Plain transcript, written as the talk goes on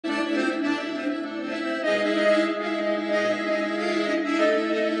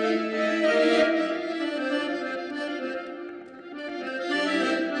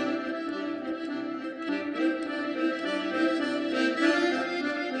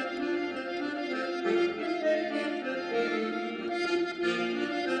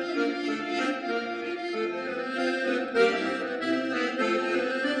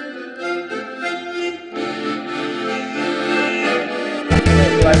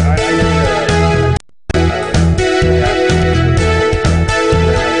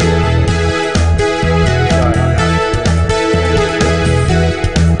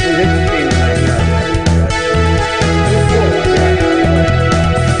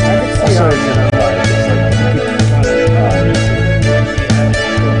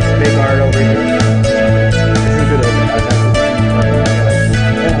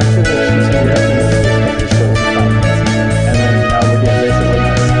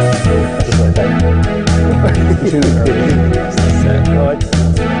to the set. Oh,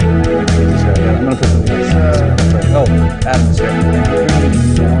 I'm going to put something else. Oh, Adam's here.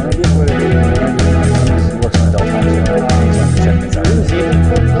 Works on adult homes. So I'm checking this out.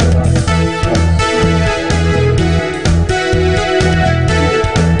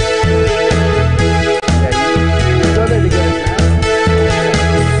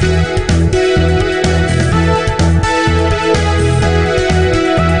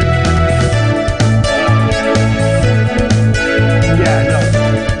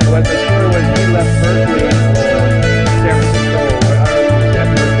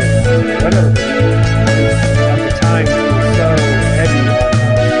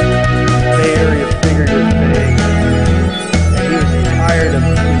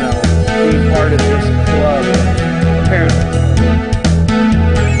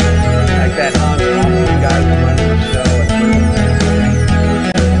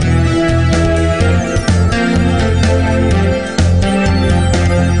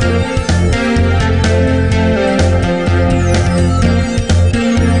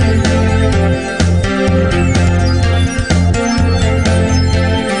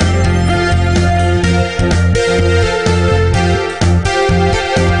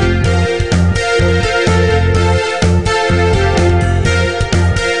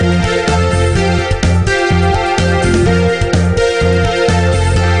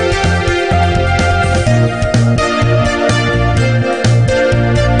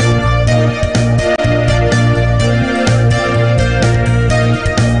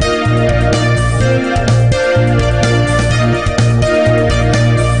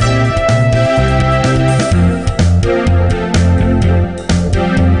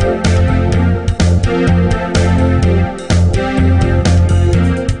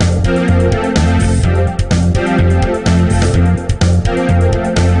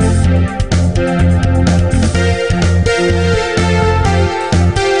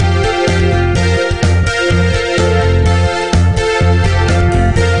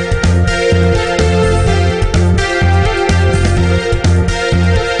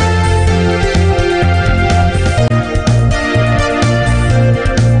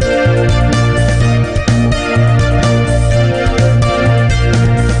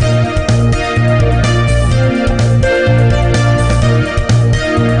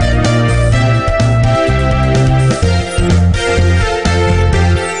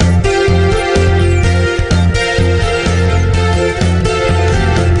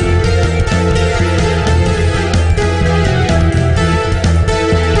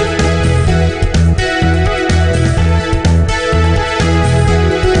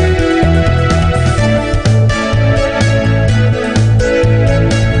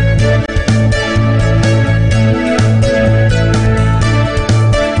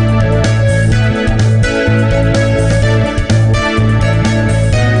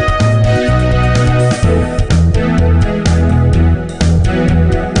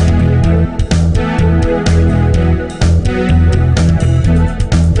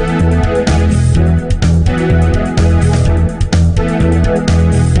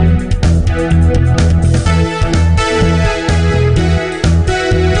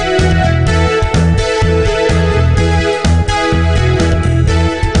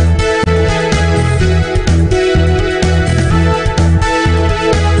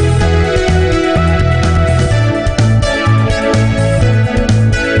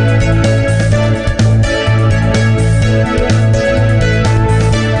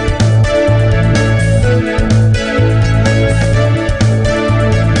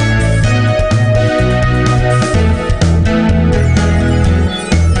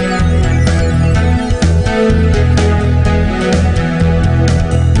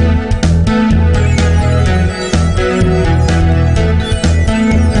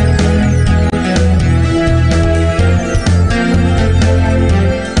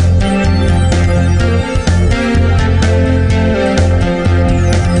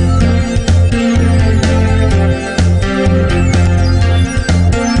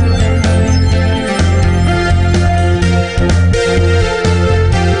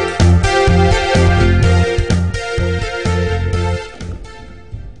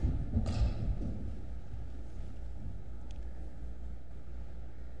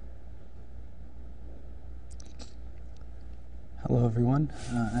 Hello everyone,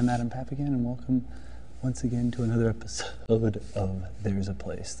 I'm Papagan and welcome once again to another episode of There's a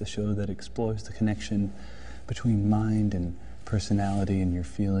Place, the show that explores the connection between mind and personality and your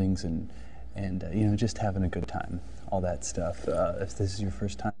feelings and you know, just having a good time, all that stuff. If this is your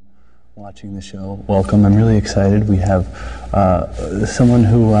first time watching the show, welcome. I'm really excited. We have someone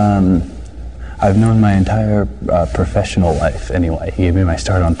who I've known my entire professional life anyway. He gave me my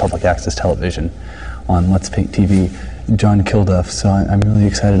start on public access television on Let's Paint TV, John Kilduff, so I'm really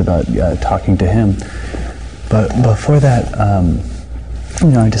excited about talking to him. But before that,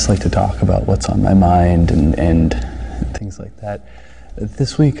 I just like to talk about what's on my mind and things like that.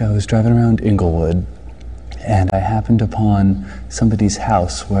 This week I was driving around Inglewood, and I happened upon somebody's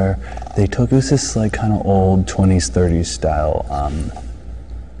house where they took, it was this like kind of old 20s, 30s style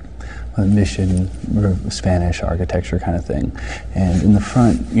mission Spanish architecture kind of thing. And in the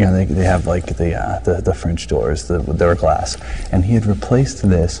front, they have like the French doors, they were glass. And he had replaced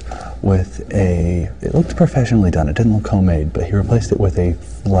this with it looked professionally done, it didn't look homemade, but he replaced it with a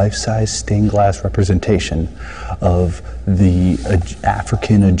life-size stained glass representation of the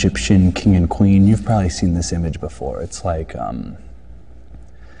African Egyptian king and queen. You've probably seen this image before. It's like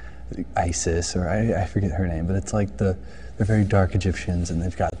Isis, or I forget her name, but it's like they're very dark Egyptians, and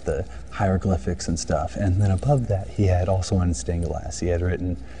they've got the hieroglyphics and stuff. And then above that, he had also in stained glass, he had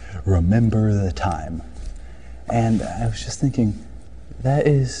written, "Remember the time." And I was just thinking, that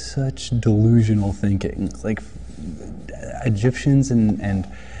is such delusional thinking. Like, Egyptians and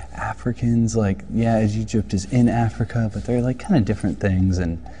Africans, like, yeah, Egypt is in Africa, but they're like kind of different things,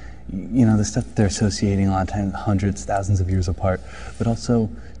 and the stuff that they're associating a lot of times hundreds, thousands of years apart, but also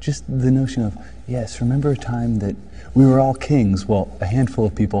just the notion of, yes, remember a time that we were all kings, well, a handful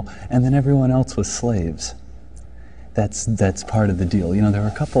of people, and then everyone else was slaves. That's part of the deal. There were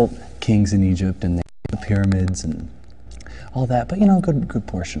a couple kings in Egypt, and they had the pyramids and all that, but a good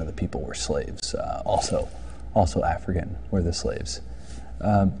portion of the people were slaves. Also African were the slaves.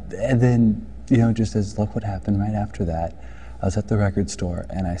 And then, just as look what happened right after that, I was at the record store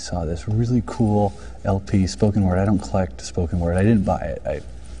and I saw this really cool LP, spoken word. I don't collect spoken word. I didn't buy it. I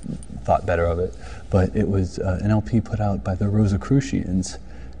thought better of it. But it was an LP put out by the Rosicrucians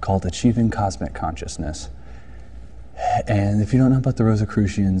called Achieving Cosmic Consciousness. And if you don't know about the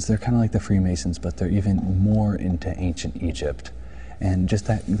Rosicrucians, they're kind of like the Freemasons, but they're even more into ancient Egypt. And just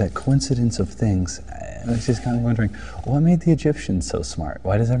that coincidence of things, I was just kind of wondering, what made the Egyptians so smart?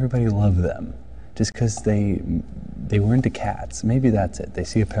 Why does everybody love them? Just because they were into cats. Maybe that's it. They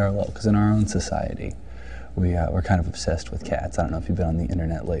see a parallel, because in our own society, we're kind of obsessed with cats. I don't know if you've been on the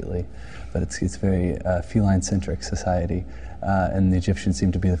internet lately, but it's very feline-centric society, and the Egyptians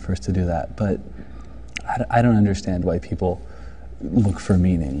seem to be the first to do that. But I don't understand why people look for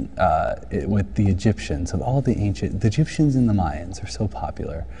meaning with the Egyptians. Of all the Egyptians and the Mayans are so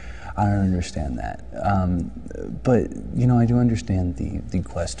popular. I don't understand that. But, I do understand the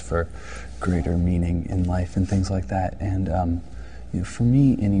quest for greater meaning in life and things like that. And, for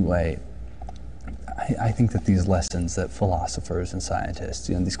me, anyway, I think that these lessons that philosophers and scientists,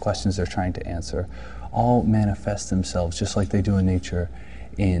 these questions they're trying to answer, all manifest themselves just like they do in nature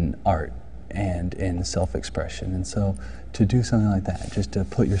in art and in self-expression. And so to do something like that, just to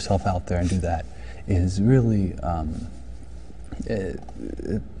put yourself out there and do that, is really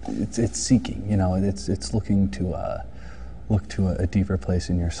it's seeking. It's looking to look to a deeper place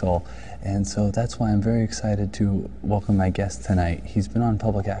in your soul. And so that's why I'm very excited to welcome my guest tonight. He's been on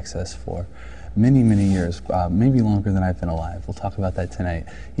public access for many, many years, maybe longer than I've been alive. We'll talk about that tonight.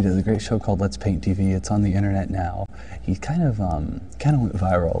 He does a great show called Let's Paint TV. It's on the internet now. He kind of went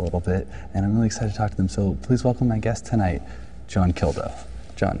viral a little bit, and I'm really excited to talk to him. So please welcome my guest tonight, John Kilduff.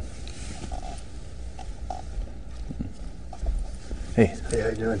 John. Hey. Hey, how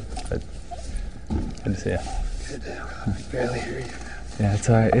you doing? Good to see you. Good. I can barely hear you. Yeah, it's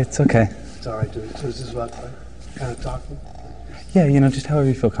all right. It's okay. It's all right, dude. So is this about kind of talking? Yeah, just however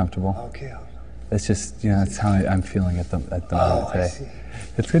you feel comfortable. Okay. It's just, that's how I'm feeling at the moment today. I see.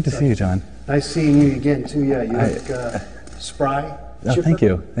 It's good to see you, John. Nice seeing you again, too. Yeah, you look spry. Oh, chipper.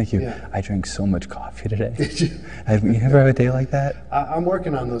 thank you. Yeah. I drank so much coffee today. Did you? You ever have a day like that? I'm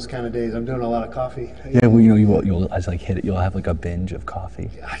working on those kind of days. I'm doing a lot of coffee. Yeah, well, you'll just like hit it. You'll have like a binge of coffee.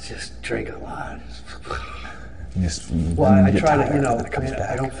 I just drink a lot. Well, I try to,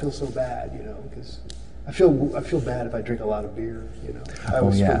 I don't feel so bad, because I feel bad if I drink a lot of beer, I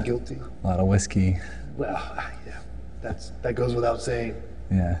always feel guilty. A lot of whiskey. Well, yeah, that goes without saying.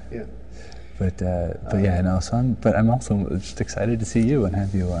 Yeah. Yeah. But yeah, no. So I'm also just excited to see you and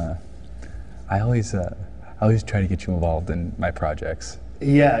have you. I always try to get you involved in my projects.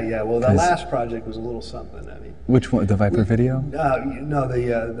 Yeah. Well, the last project was a little something. I mean, which one? The Viper video? No,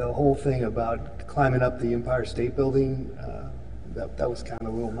 the whole thing about climbing up the Empire State Building. That was kind of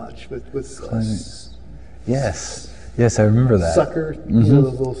a little much. Yes, I remember that. Sucker, mm-hmm.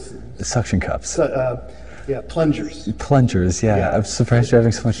 Those little suction cups. Yeah, plungers. Plungers, yeah. I'm surprised you're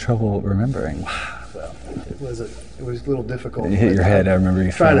having so much trouble remembering. Well, it was a little difficult. You hit your head. I remember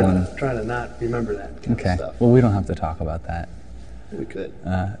you trying falling. to not remember that kind of stuff. Well, we don't have to talk about that. We could.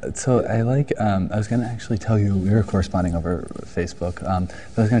 So I like. I was going to actually tell you we were corresponding over Facebook. But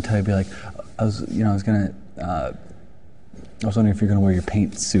I was going to tell you, be like, I was going to. I was wondering if you're going to wear your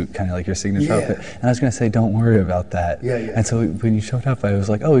paint suit, kind of like your signature outfit. And I was going to say, don't worry about that. Yeah. And so when you showed up, I was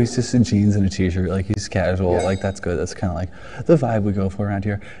like, oh, he's just in jeans and a t-shirt. Like, he's casual. Yeah. Like, that's good. That's kind of like the vibe we go for around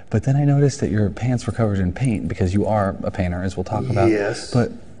here. But then I noticed that your pants were covered in paint because you are a painter, as we'll talk about. Yes.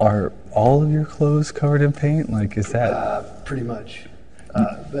 But are all of your clothes covered in paint? Like, is that? Pretty much.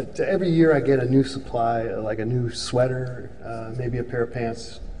 But every year I get a new supply, like a new sweater, maybe a pair of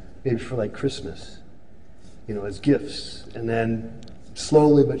pants, maybe for like Christmas. As gifts, and then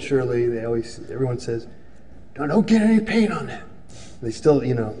slowly but surely, everyone says, "Don't get any paint on that." They still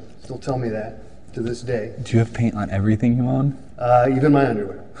tell me that to this day. Do you have paint on everything you own? Even my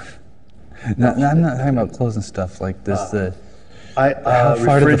underwear. No, I'm not talking about clothes and stuff like this. How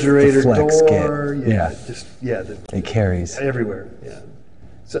far refrigerator did the flex door, get? It carries everywhere. Yeah,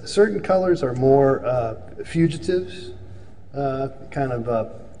 so certain colors are more fugitives, kind of.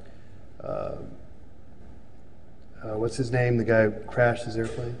 What's his name? The guy who crashed his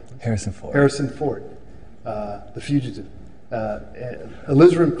airplane? Harrison Ford. Harrison Ford, The Fugitive.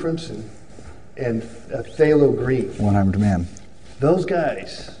 Alizarin Crimson and Phthalo Green. One-Armed Man. Those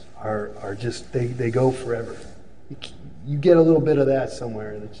guys are just, they go forever. You get a little bit of that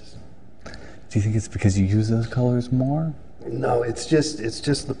somewhere. That's just. Do you think it's because you use those colors more? No, it's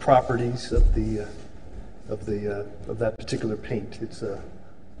just the properties of that particular paint. It's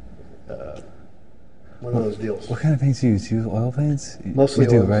one of those deals. What kind of paints do you use? Do you use oil paints? Mostly you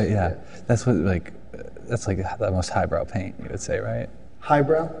do, oils, right? Yeah. yeah. That's like the most highbrow paint, you would say, right?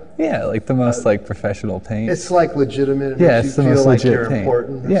 Highbrow? Yeah, like the most professional paint. It's like legitimate. It's the most legit paint.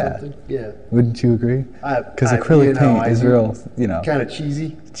 Important or something. Yeah. Wouldn't you agree? Because acrylic paint is real, kind of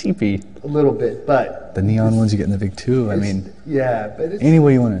cheesy. Cheapy. A little bit, but the neon ones you get in the big tube. I mean, but it's, any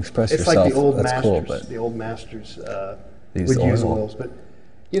way you want to express yourself, like the old that's masters. cool. But the old masters would use oils, but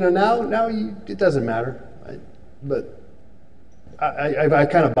now it doesn't matter. But I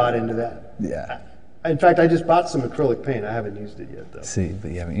kind of bought into that. Yeah. In fact, I just bought some acrylic paint. I haven't used it yet, though. See,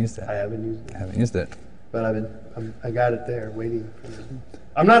 but you haven't used it. I haven't used it. I haven't used it. But I got it there, waiting.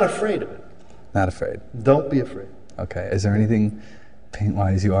 I'm not afraid of it. Not afraid. Don't be afraid. Okay. Is there anything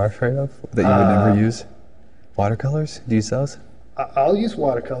paint-wise you are afraid of that you would never use? Watercolors? Do you use those? I'll use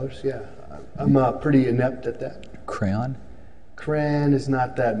watercolors. Yeah, I'm pretty inept at that. Crayon? Crayon is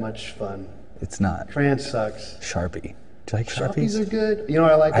not that much fun. It's not. Crayon sucks. Sharpie. Do you like Sharpies? Sharpies are good. You know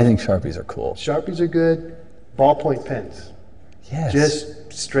what I like? I think Sharpies are cool. Sharpies are good. Ballpoint pens. Yes.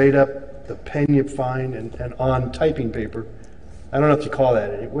 Just straight up the pen you find and on typing paper. I don't know if you call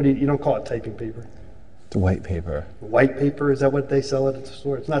that. You don't call it typing paper. The white paper. White paper, is that what they sell it at the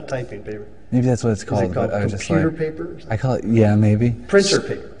store? It's not typing paper. Maybe that's what it's called. Is it called computer paper? I call it, maybe. Printer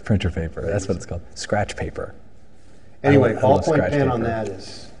paper. Printer paper, that's what it's called. Scratch paper. Anyway, ballpoint pen on that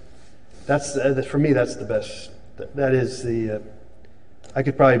that's for me, that's the best. That is I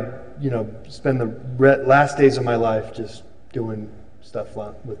could probably, spend the last days of my life just doing stuff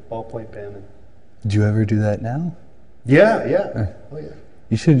with ballpoint pen. Do you ever do that now? Yeah. Oh, yeah.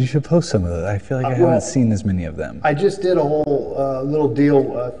 You should post some of that. I feel like I haven't seen as many of them. I just did a whole little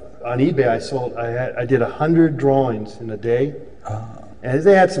deal on eBay. I did 100 drawings in a day, and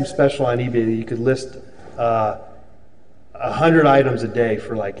they had some special on eBay that you could list 100 items a day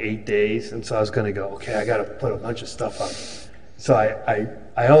for like 8 days. And so I was going to go, okay, I got to put a bunch of stuff up. So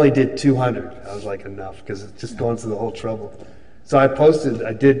I only did 200. I was like, enough, because it's just going through the whole trouble. So I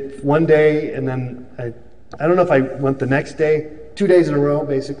did one day, and then I don't know if I went the next day. 2 days in a row,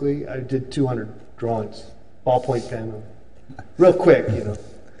 basically, I did 200 drawings, ballpoint pen, real quick,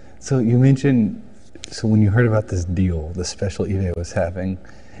 So you mentioned, when you heard about this deal, the special eBay was having,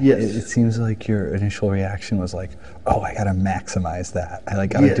 yes, it seems like your initial reaction was like, oh, I got to maximize that. I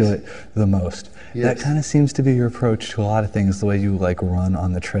got to do it the most. Yes. That kind of seems to be your approach to a lot of things, the way you run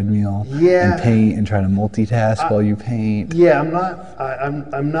on the treadmill and paint and try to multitask while you paint. Yeah, I'm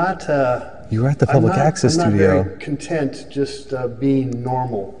not. You were at the public access studio. I'm not very content just being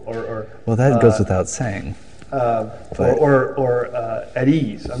normal or. Well, that goes without saying. Or at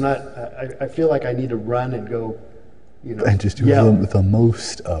ease. I'm not. I feel like I need to run and go. And just do the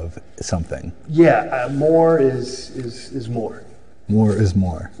most of something. Yeah, more is more. More is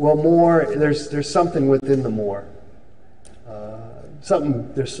more. Well, more. There's something within the more. There's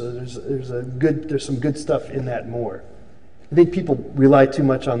some good stuff in that more. I think people rely too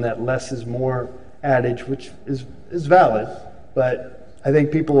much on that less is more adage, which is valid, but I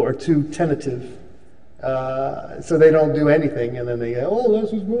think people are too tentative So they don't do anything, and then they go, "Oh,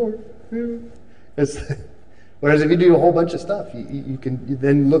 less is more." Whereas if you do a whole bunch of stuff, you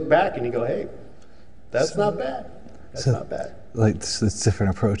then look back and you go, "Hey, that's not bad. That's not bad." Like it's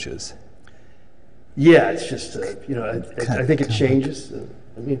different approaches. Yeah, it's just I think it changes.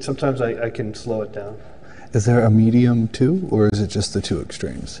 I mean, sometimes I can slow it down. Is there a medium too, or is it just the two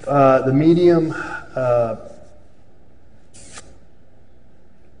extremes? The medium.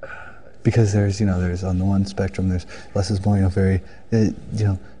 Because there's on the one spectrum, there's less is more, very,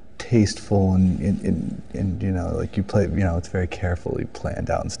 tasteful and like you play, it's very carefully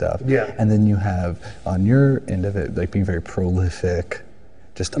planned out and stuff. Yeah. And then you have on your end of it, like being very prolific,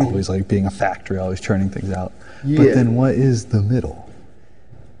 just always like being a factory, always churning things out. Yeah. But then what is the middle?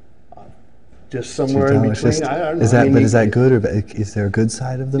 Just somewhere in between. I don't know. Is that good or bad? Is there a good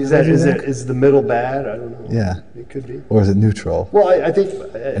side of the middle? Is the middle bad? I don't know. Yeah. It could be. Or is it neutral? Well, I think.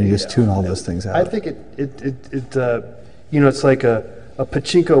 And you just tune all those things out. I think it's like a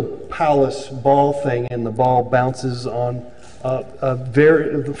pachinko palace ball thing, and the ball bounces on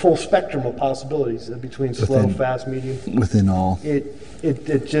the full spectrum of possibilities between slow, fast, medium. Within all.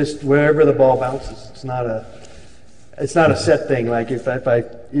 It just wherever the ball bounces. It's not a set thing. Like if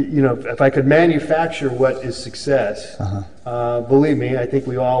I could manufacture what is success, believe me, I think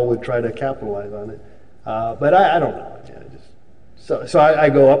we all would try to capitalize on it. But I don't know. So I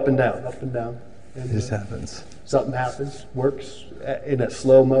go up and down, up and down. And, it just happens. Something happens, works in a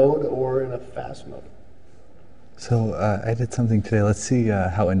slow mode or in a fast mode. So I did something today. Let's see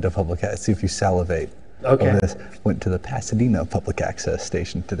how into public access. See if you salivate. Okay. Went to the Pasadena public access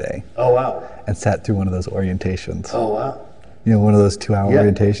station today. Oh, wow. And sat through one of those orientations. Oh, wow. One of those 2-hour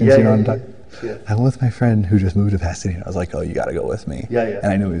orientations. Yeah, you know what I'm talking? Yeah. I went with my friend who just moved to Pasadena. I was like, "Oh, you got to go with me." Yeah, yeah.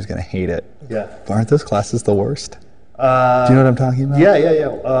 And I knew he was going to hate it. Yeah. But aren't those classes the worst? Do you know what I'm talking about? Yeah.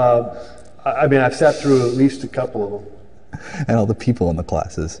 I mean, I've sat through at least a couple of them. And all the people in the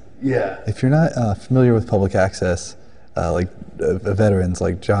classes. Yeah. If you're not familiar with public access, veterans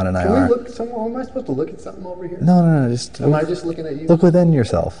like John and I Can are. we look somewhere? Am I supposed to look at something over here? No. Just Am I just looking at you? look within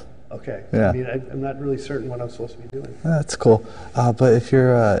yourself. Okay. Yeah. I mean, I'm not really certain what I'm supposed to be doing. That's cool. But if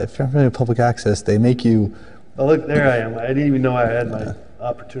you're familiar with public access, they make you. Oh, look, there I am. I didn't even know I had my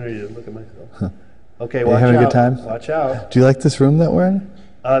opportunity to look at myself. Okay, watch out. You having a good time? Watch out. Do you like this room that we're in?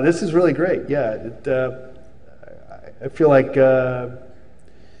 This is really great. Yeah. I feel like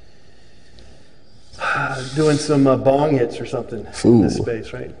doing some bong hits or something in this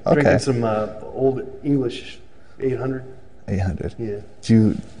space, right? Okay. Drinking some old English 800. 800. Yeah.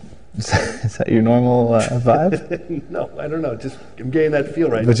 Is that your normal vibe? No, I don't know. Just I'm getting that feel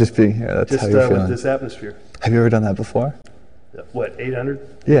right. But just being here, that's just how you're feeling. with this atmosphere. Have you ever done that before? What, 800?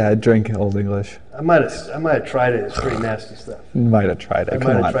 Yeah, I drink Old English. I might have tried it. It's pretty nasty stuff. You might have tried it. I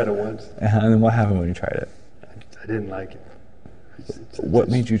might have tried it once. And then what happened when you tried it? I didn't like it. What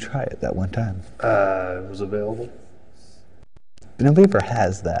made you try it that one time? It was available. But nobody ever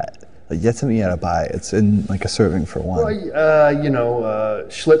has that. Like, that's something you gotta buy. It's in like a serving for one. Well,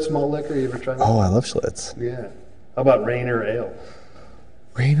 Schlitz malt liquor. You ever tried that? Oh, I love Schlitz. Yeah. How about Rainer Ale?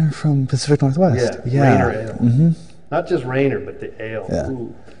 Rainer from Pacific Northwest. Yeah. Rainer Ale. Mm-hmm. Not just Rainer, but the ale. Yeah.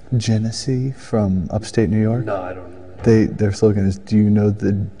 Ooh. Genesee from upstate New York. No, I don't know. Their slogan is, "Do you know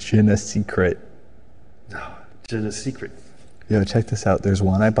the Genesee secret?" No, Genesee secret. Yo, check this out. There's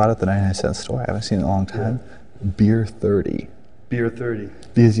one I bought at the 99-cent store. I haven't seen it in a long time. Yeah. Beer 30. Beer 30.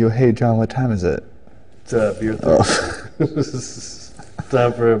 Because hey, John, what time is it? It's beer 30. Oh.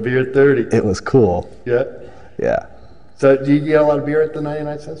 Time for a beer 30. It was cool. Yeah? Yeah. So do you get a lot of beer at the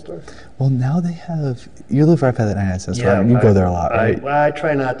 99-cent store? Well, now they have, you live right by the 99-cent store, and you go there a lot, right? I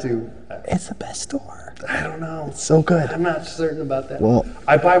try not to. It's the best store. I don't know. It's so good. I'm not certain about that. Well,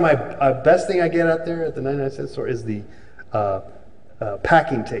 I buy my best thing I get out there at the 99-cent store is the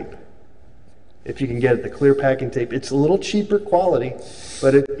packing tape. If you can get it, the clear packing tape. It's a little cheaper quality,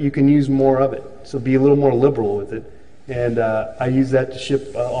 but you can use more of it. So be a little more liberal with it. And I use that to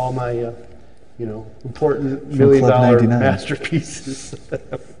ship all my, important $1 million masterpieces.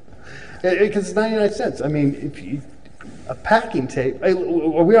 Because it's 99 cents. I mean, a packing tape.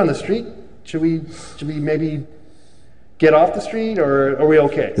 Are we on the street? Should we maybe get off the street, or are we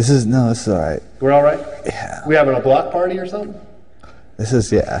okay? This is all right. We're all right? Yeah. We having a block party or something? This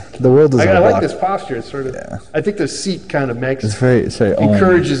is, yeah. The world is I block. like this posture. It's sort of, yeah. I think the seat kind of makes it's very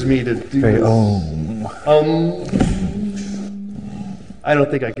encourages me to do very this. I don't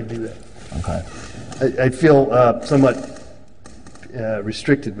think I can do that. Okay. I feel somewhat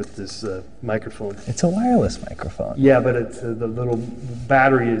restricted with this microphone. It's a wireless microphone. Yeah, but it's the little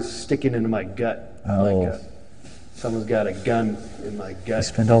battery is sticking into my gut. Oh. Like someone's got a gun in my gut. You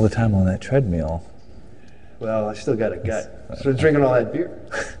spend all the time on that treadmill. Well, I still got a gut. So drinking all that beer.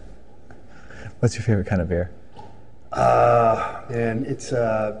 What's your favorite kind of beer? And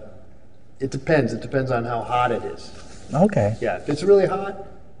it depends. It depends on how hot it is. Okay. Yeah, if it's really hot,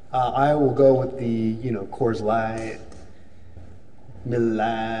 I will go with the, Coors Light, Miller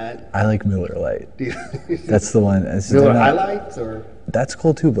Lite. I like Miller Lite. That's the one. Miller High Light or that's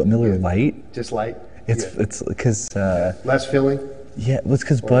cool too, but Miller Lite. just light? It's because Less filling? yeah, it's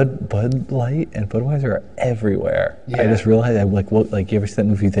because Bud Light and Budweiser are everywhere. I Yeah. just realized like you ever see that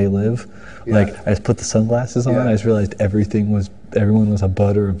movie They Live? Yeah. Like I just put the sunglasses on. Yeah. I just realized everyone was a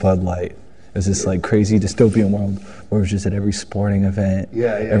Bud or a Bud Light. It was this like crazy dystopian world where it was just at every sporting event,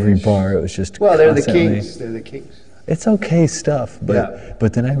 every bar. It was just Well, they're the constantly- kings. They're the kings. It's okay stuff, but Yeah.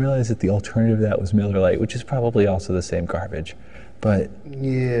 but then I realized that the alternative to that was Miller Lite, which is probably also the same garbage, but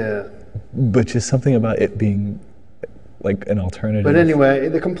Yeah. just something about it being like an alternative. But anyway,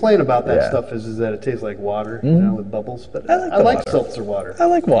 the complaint about that Yeah. stuff is that it tastes like water, with bubbles. But I like I the like water. seltzer water. I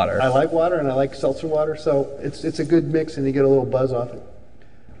like water. I like water and I like seltzer water, so it's a good mix and you get a little buzz off it.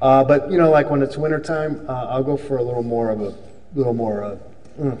 But like when it's wintertime, I'll go for a little more,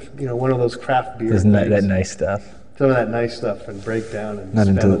 one of those craft beers. That nice stuff. Some of that nice stuff and breakdown and Not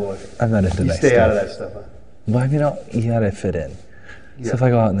into. Spanish. I'm not into You nice stay stuff. out of that stuff, huh? Well, I mean, you gotta fit in. Yeah. So if I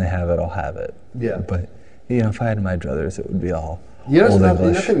go out and they have it, I'll have it. Yeah. But if I had my druthers, it would be all There's old nothing,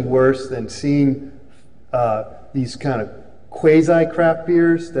 English. nothing worse than seeing these kind of quasi craft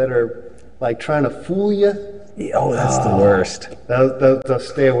beers that are like trying to fool you. Oh, that's the worst. They'll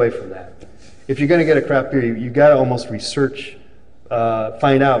stay away from that. If you're going to get a craft beer, you got to almost research,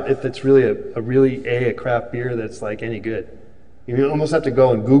 find out if it's really a craft beer that's like any good. You almost have to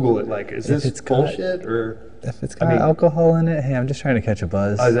go and Google it. Like, is this bullshit or? If it's got alcohol in it, hey, I'm just trying to catch a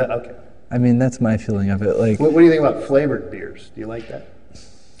buzz. Oh, is that okay? I mean, that's my feeling of it. Like, What do you think about flavored beers? Do you like that?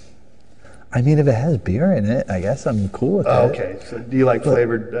 I mean, if it has beer in it, I guess I'm cool with Oh, it. okay. So do you like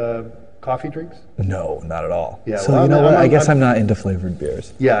flavored coffee drinks? No, not at all. Yeah, So well, you know what? I guess I'm I'm not into flavored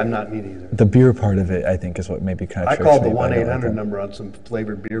beers. Yeah, I'm not neat either. The beer part of it, I think, is what maybe kind of. I tricks called me, the but I don't 1-800 like number on some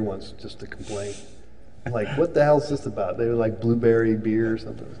flavored beer once just to complain. I'm like, what the hell is this about? They were like blueberry beer or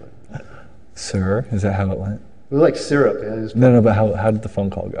something. It was like, it. Sir, is that how it went? it was like syrup. Yeah, it was- No, but how did the phone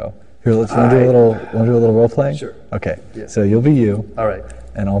call go? Here, let's want to do a little role playing. Sure. Okay. Yeah. So you'll be you, All right.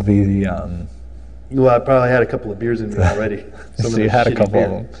 and I'll be the. Well, I probably had a couple of beers in me already. So of you the had a shitty couple of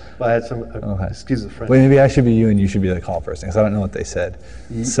beer. them. Well, I had some. Okay. Excuse the French. Wait, maybe I should be you, and you should be the call person, because I don't know what they said.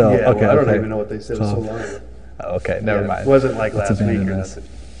 So yeah, okay, well, I don't okay. even know what they said. It was so long ago. Oh, okay, never Yeah, mind. It wasn't like Let's last week abandon or this. nothing.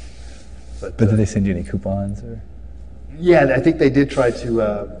 But did they send you any coupons or? Yeah, I think they did try to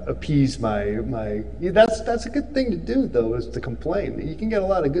appease my. Yeah, that's a good thing to do, though, is to complain. You can get a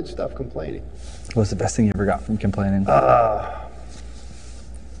lot of good stuff complaining. What was the best thing you ever got from complaining?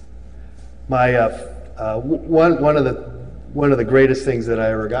 One of the greatest things that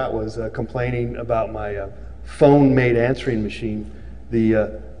I ever got was complaining about my phone-made answering machine.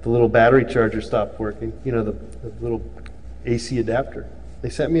 The little battery charger stopped working. The little AC adapter. They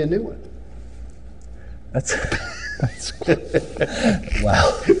sent me a new one. That's cool.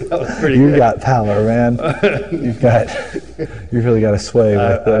 Wow. That was pretty You good. got power, man. You've really got a sway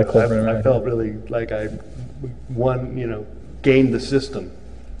with corporate I America. felt really like I won, gained the system.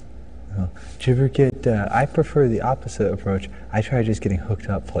 Do you ever get? I prefer the opposite approach. I try just getting hooked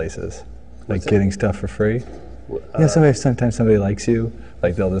up places, like that? getting stuff for free. Sometimes somebody likes you,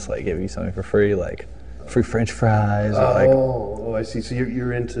 like they'll just like give you something for free, like free French fries, or like Oh, I see. So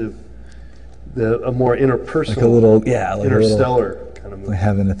you're into a more interpersonal, like a little, like a little, interstellar kind of like movie.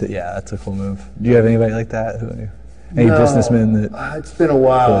 having it. Yeah, that's a cool move. Do you have anybody like that? Any businessmen that? It's been a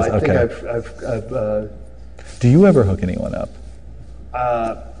while. I think Okay. I've Do you ever hook anyone up?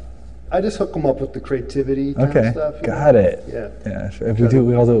 I just hook them up with the creativity kind Okay, of stuff. got it. Yeah. Yeah, sure. If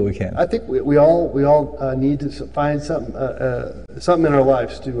we all do what we can. I think we all need to find something in our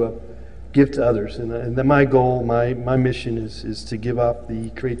lives to give to others, and then my goal, my mission is to give off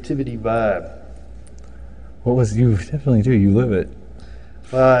the creativity vibe. You definitely do. You live it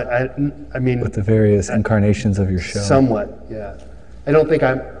I mean, with the various incarnations of your show. somewhat, yeah. I don't think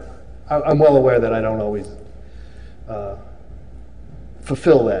I'm well aware that I don't always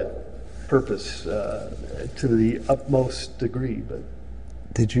fulfill that purpose to the utmost degree, but.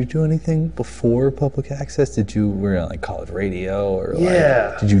 Did you do anything before public access? Were you on like college radio or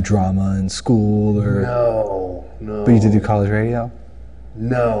Yeah. did you drama in school or? No. But you did do college radio?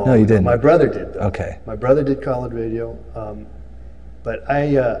 No. No, you didn't. My brother did, though. Okay. My brother did college radio, but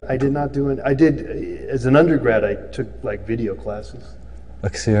I did not do it. I did, as an undergrad, I took like video classes.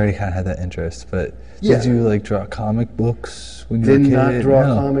 Like, so you already kind of had that interest, but Yeah. did you like draw comic books when you were a Did kid? not draw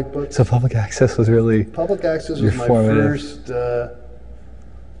No. comic books. So public access was really Public access your was my formative. first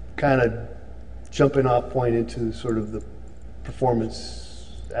kind of jumping off point into sort of the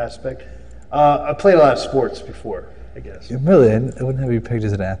performance aspect. I played a lot of sports before, I guess. Really. I wouldn't have you pegged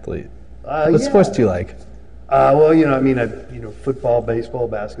as an athlete. What Yeah. sports do you like? Well, you know, I mean, football, baseball,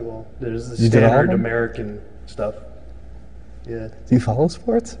 basketball. There's the You did all of standard them? American stuff. Yeah. Do you follow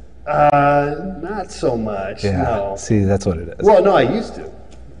sports? Not so much. Yeah. No. See, that's what it is. Well, no, I used to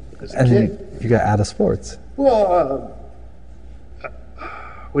as a and kid. then you got out of sports. Well,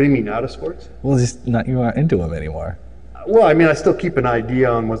 what do you mean out of sports? Well, just not you aren't into them anymore. Well, I mean, I still keep an idea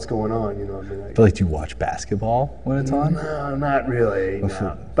on what's going on. You know, I mean, But like, do you watch basketball when it's on? no, not really. What's No.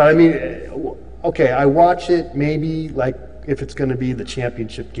 it? But I mean, okay, I watch it maybe like if it's going to be the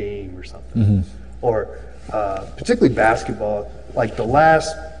championship game or something, Mm-hmm. or particularly basketball. Like the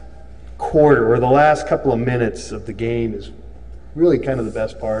last quarter or the last couple of minutes of the game is really kind of the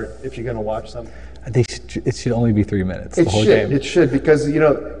best part if you're going to watch something. It should only be 3 minutes. It the whole should. game. It should because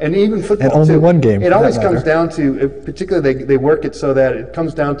and even football And only too. one game, It for always that comes matter. down to, particularly they work it so that it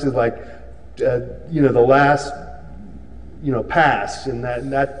comes down to like, the last, pass, and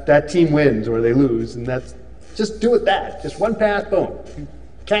that team wins or they lose, and that's just do it that. Just one pass, boom, you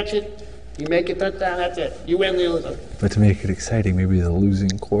catch it, you make it touchdown. That's it. You win, you lose. But to make it exciting, maybe the losing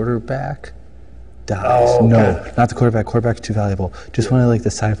quarterback dies. Oh, no, okay. not the quarterback. Quarterback's too valuable. Just one of like the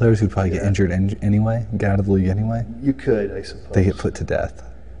side players who'd probably get injured anyway, and get out of the league anyway. You could, I suppose. They get put to death.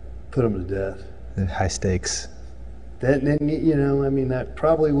 Put them to death. High stakes. Then I mean, that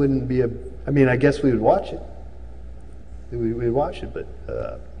probably wouldn't be I guess we would watch it. We'd watch it, but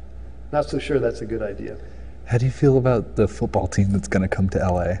not so sure that's a good idea. How do you feel about the football team that's going to come to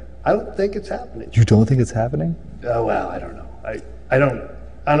LA? I don't think it's happening. You don't think it's happening? Oh, well, I don't know. I don't,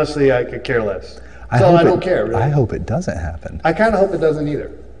 honestly, I could care less. I don't care, really. I hope it doesn't happen. I kind of hope it doesn't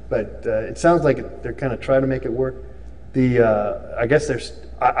either. But it sounds like they're kind of trying to make it work. I guess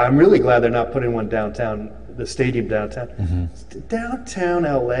I'm really glad they're not putting one downtown, the stadium downtown. Mm-hmm. Downtown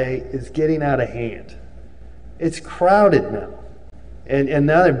LA is getting out of hand. It's crowded now. And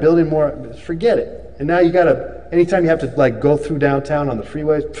now they're building more, forget it. And now you anytime you have to like go through downtown on the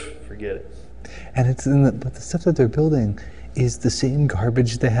freeways, forget it. And but the stuff that they're building is the same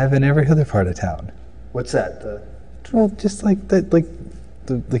garbage they have in every other part of town. What's that? Well, just like that,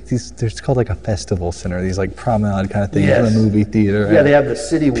 these. There's called like a festival center. These like promenade kind of things in Yes. a movie theater. Yeah, they have the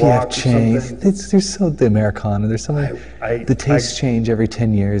city walk or Changed. something. There's so the Americana. There's so many. The tastes change every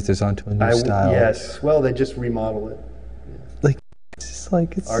 10 years. There's onto a new style. Yes, well, they just remodel it. Like it's just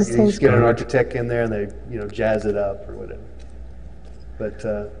like it's You just just get an garbage. architect in there and they, jazz it up or whatever. But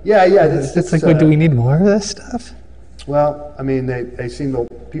yeah, It's like, do we need more of this stuff? Well, I mean, they seem to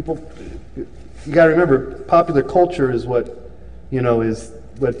people. You got to remember, popular culture is what, is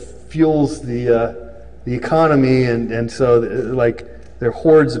what fuels the economy, and so like there are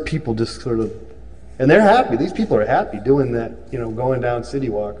hordes of people just sort of, and they're happy. These people are happy doing that, going down City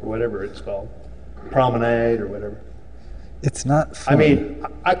Walk or whatever it's called, promenade or whatever. It's not fun. I mean,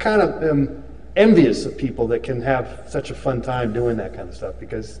 I kind of am envious of people that can have such a fun time doing that kind of stuff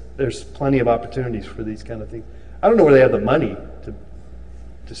because there's plenty of opportunities for these kind of things. I don't know where they have the money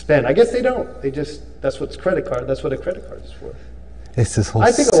to spend. I guess they don't. That's what a credit card is for. It's this whole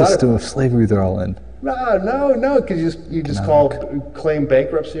I think a lot of- system of slavery they're all in. No, because you just claim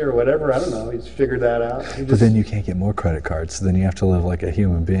bankruptcy or whatever. I don't know. You just figure that out. But then you can't get more credit cards, so then you have to live like a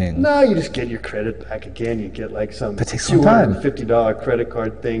human being. No, you just get your credit back again. You get like some But it takes some time. $250 credit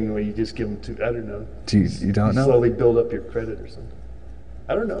card thing where you just give them I don't know. You don't know? Slowly build up your credit or something.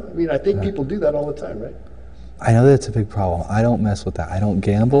 I don't know. I mean, I think people do that all the time, right? I know that's a big problem. I don't mess with that. I don't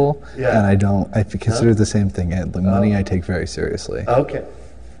gamble, Yeah. and I consider the same thing. The money I take very seriously. Okay.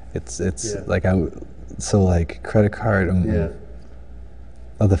 It's Yeah. like like credit card. Yeah.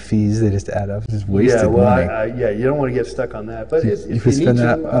 All the fees they just add up, just wasted Yeah. Well, money. you don't want to get stuck on that. But if You could need spend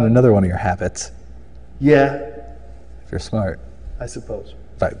that to, on another one of your habits Yeah, if you're smart. I suppose.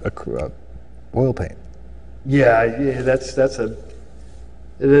 Like oil paint. Yeah. That's a.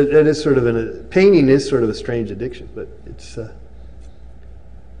 It is sort of painting is sort of a strange addiction, but it's.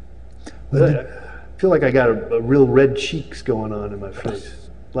 I feel like I got a real red cheeks going on in my face.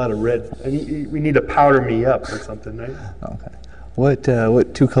 A lot of red. We need to powder me up or something, right? Okay.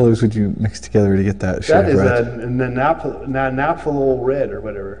 What two colors would you mix together to get that shade That of is red? a naphthalol red or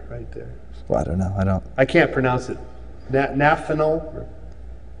whatever, right there. Well, I don't know. I can't pronounce it. Naphthalol.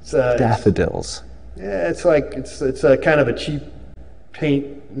 It's Daffodils. yeah, it's like it's a kind of a cheap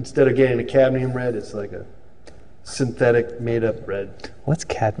paint. Instead of getting a cadmium red, it's like a synthetic made-up red. What's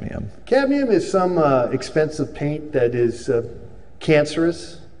cadmium? Cadmium is some expensive paint that is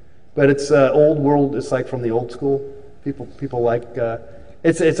cancerous, but it's old world. It's like from the old school. People like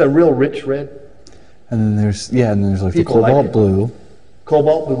it's a real rich red. And then there's like People the like cobalt it. blue.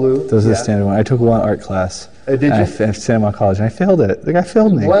 Cobalt blue. Those are the yeah. standard one. I took one art class. Did you? At Santa Monica College, and I failed it. The guy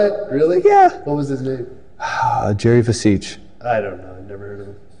failed me. What? Really? Yeah. What was his name? Jerry Vasich. I don't know. I've never heard of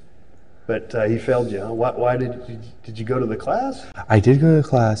him. But he failed you. Huh? Why did you go to the class? I did go to the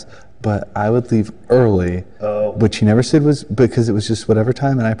class, but I would leave early. Oh. Which he never said was because it was just whatever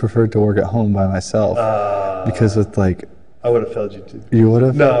time, and I preferred to work at home by myself. Because with like. I would have failed you too. You would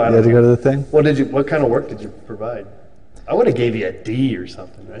have? No, I You had to don't go to the thing? What kind of work did you provide? I would have gave you a D or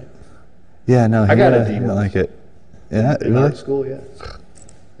something, right? Yeah, no. I got a D He didn't once. like it. Yeah, In really? art school, yeah.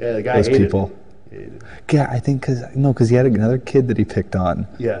 Yeah, the guy Those hated people. it. Hated it. Yeah, I think because he had another kid that he picked on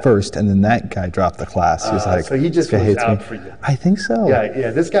Yeah. first, and then that guy dropped the class. He was like, so he just this guy was hates out me. for you. I think so. Yeah,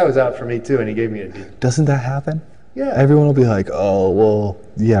 this guy was out for me too, and he gave me a D. Doesn't that happen? Yeah. Everyone will be like, oh, well,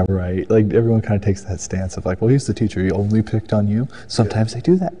 yeah, right. Like, everyone kind of takes that stance of like, well, he's the teacher. He only picked on you. Sometimes they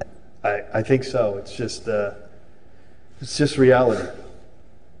do that. I think so. It's just reality.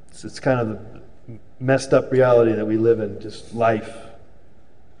 It's kind of the messed up reality that we live in. Just life.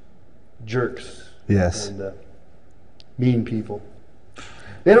 Jerks. Yes. And mean people.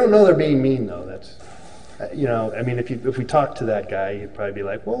 They don't know they're being mean though. That's I mean, if we talk to that guy, he'd probably be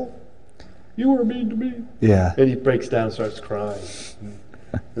like, well, you were mean to me. Yeah. And he breaks down and starts crying.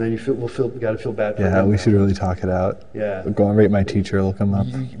 And then you got to feel bad for him. Yeah, we should really talk it out. Yeah. Go and rate my teacher, look him up.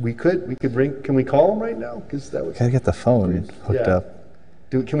 We could bring. Can we call him right now? Because that would. Gotta get the phone hooked Yeah. up.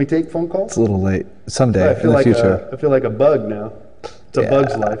 Can we take phone calls? It's a little late. Someday I in feel the like future. I feel like a bug now. It's a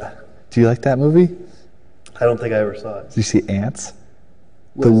bug's life. Do you like that movie? I don't think I ever saw it. Did you see Ants?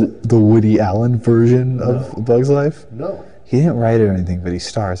 What is it? The Woody Allen version of A Bug's Life? No. He didn't write it or anything, but he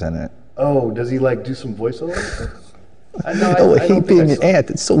stars in it. Oh, does he like do some voiceover? I I hate don't being think an ant.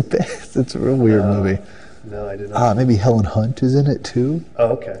 It's so bad. It's a real weird movie. No, I did not. Maybe Helen Hunt is in it too. Oh,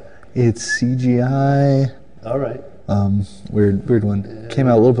 okay. It's CGI. All right. Weird one. Came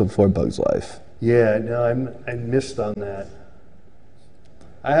out a little bit before Bug's Life. Yeah, no, I missed on that.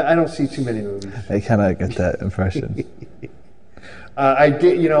 I don't see too many movies. I kind of get that impression. I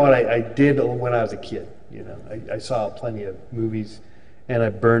did. You know what? I did when I was a kid. You know, I saw plenty of movies, and I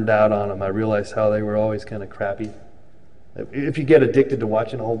burned out on them. I realized how they were always kind of crappy. If you get addicted to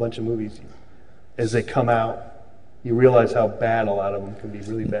watching a whole bunch of movies, as they come out, you realize how bad a lot of them can be.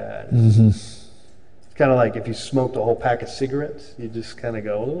 Really bad. Mm-hmm. It's kind of like if you smoked a whole pack of cigarettes, you just kind of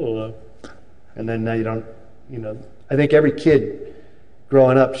go, oh, and then now you don't. You know, I think every kid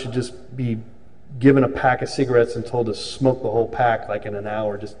growing up should just be given a pack of cigarettes and told to smoke the whole pack like in an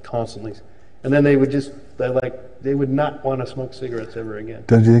hour, just constantly, and then they would not want to smoke cigarettes ever again.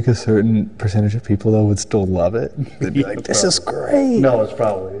 Don't you think a certain percentage of people though would still love it? They'd be like, "This is great." No, it's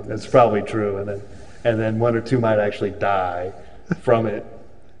probably true, and then one or two might actually die from it.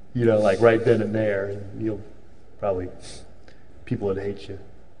 You know, like right then and there, and people would hate you.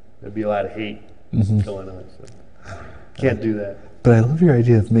 There'd be a lot of hate going on. So can't do that. But I love your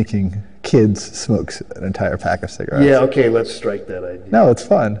idea of making kids smoke an entire pack of cigarettes. Yeah, okay, let's strike that idea. No, it's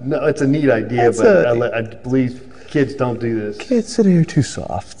fun. No, it's a neat idea, but I believe kids don't do this. Kids today are too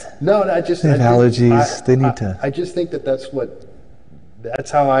soft. No, They have allergies. They need to. I just think that's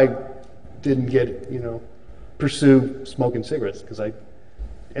how I didn't pursue smoking cigarettes, because I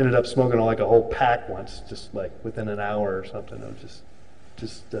ended up smoking like a whole pack once, just like within an hour or something. I was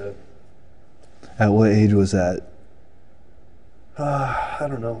just At what age was that? I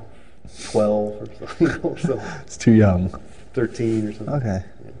don't know, 12 or something, It's too young. 13 or something. Okay.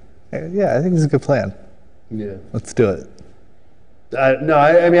 Yeah, I think this is a good plan. Yeah. Let's do it. No,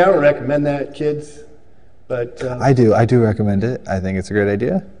 I mean, I don't recommend that, kids, but I do recommend it. I think it's a great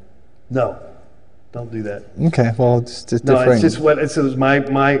idea. no, don't do that. Okay, well, just No, different. it's just it was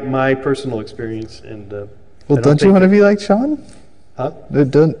my personal experience, and Well, don't you want to be like Sean? Huh?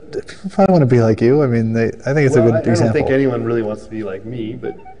 Don't people probably want to be like you? I mean, I think it's a good I example. don't think anyone really wants to be like me,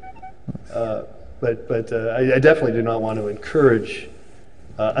 but I definitely do not want to encourage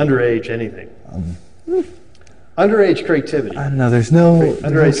underage anything. Underage creativity. I don't know. There's no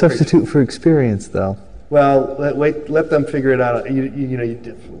Underage substitute for experience, though. Well, let them figure it out. You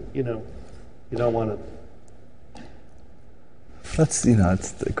don't want to. That's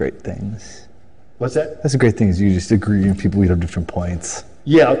it's the great things. What's that? That's the great thing is you just agree and people have different points.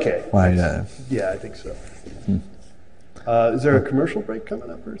 Yeah. Okay. Why? Yeah, I think so. Is there a commercial break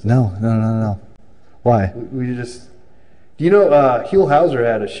coming up or something? No. Why? Do Do you know Huell Hauser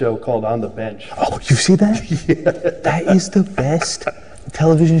had a show called On the Bench? Oh, you see that? Yeah. That is the best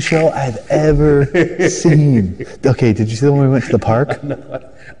television show I've ever seen. Okay, did you see the one where we went to the park? No,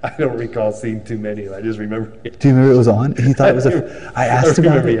 I don't recall seeing too many. I just remember it. Do you remember it was on? He thought it was a... I asked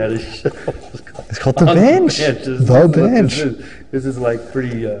about remember it. he had a show. It's called The Bench. The Bench. This is like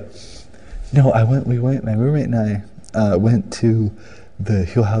pretty... No, my roommate and I went to the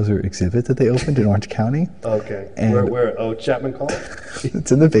Huell Hauser exhibit that they opened in Orange County. Okay. And Where? Oh, Chapman Call?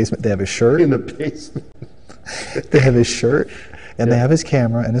 It's in the basement. They have his shirt. In the basement. They have his shirt, and they have his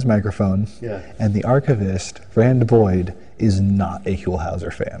camera and his microphone. Yeah. And the archivist, Rand Boyd, is not a Huell Hauser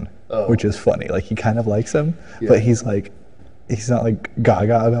fan, which is funny. Like, he kind of likes him, but he's like, he's not like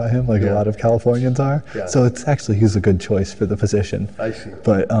gaga about him like a lot of Californians are. Yeah. So it's actually, he's a good choice for the position. I see.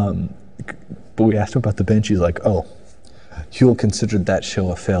 But we asked him about The Bench. He's like, oh, Huell considered that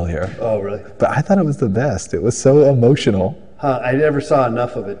show a failure. Oh, really? But I thought it was the best. It was so emotional. Huh, I never saw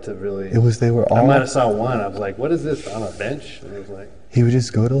enough of it to really... They were all... I might have saw one. I was like, what is this, on a bench? And it was like... He would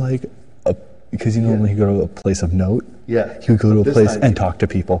just go to like because you know when he'd go to a place of note, he would go to a place and talk to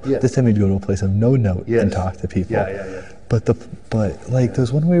people. Yeah. This time he'd go to a place of no note and talk to people. Yeah. But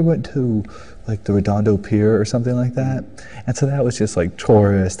there's one where we went to like the Redondo Pier or something like that, and so that was just like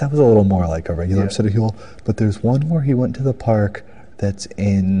tourists. That was a little more like a regular episode of Huell. But there's one where he went to the park that's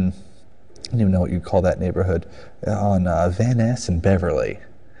in, I don't even know what you call that neighborhood, on Van Ness and Beverly.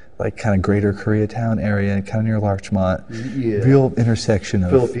 Like kind of greater Koreatown area, kind of near Larchmont. Yeah. Real intersection of...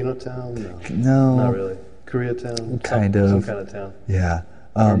 Filipino town? No. Not really. Koreatown? Kind of. Some kind of town. Yeah.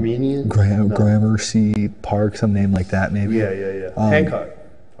 Armenian? Gramercy Park, some name like that maybe. Yeah. Hancock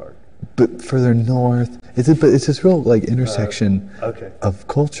Park. But further north, it's this real like intersection of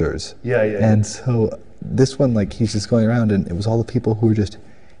cultures. Yeah. And so this one, like he's just going around and it was all the people who were just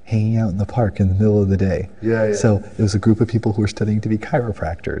hanging out in the park in the middle of the day. Yeah. So it was a group of people who were studying to be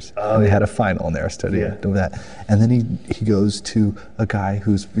chiropractors, and they had a final and they were studying to do that. And then he goes to a guy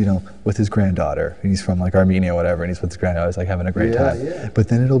who's with his granddaughter, and he's from like Armenia or whatever, and he's with his granddaughter, he's like having a great time. Yeah. But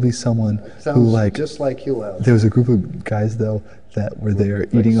then it'll be someone who like just like Huell Hauser. There was a group of guys though that were there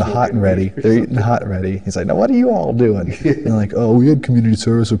eating a hot and ready. They're eating hot and ready. He's like, now what are you all doing? And they're like, oh, we had community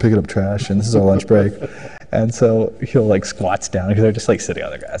service, we're picking up trash, and this is our lunch break. And so he'll like squats down because they're just like sitting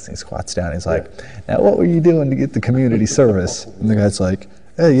on the grass. And he squats down. And he's like, now what were you doing to get the community service? And the guy's like,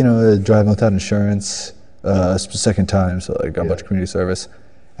 hey, driving without insurance, second time, so like got a bunch of community service.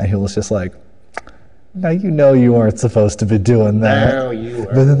 And he was just like, now you weren't supposed to be doing that. No, you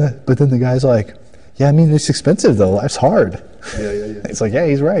were. But then the guy's like, yeah, I mean it's expensive though. Life's hard. Yeah. It's like, yeah,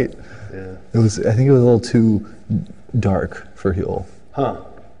 he's right. Yeah. I think it was a little too dark for Huell. Huh.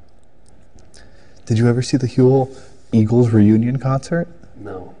 Did you ever see the Huell Eagles reunion concert?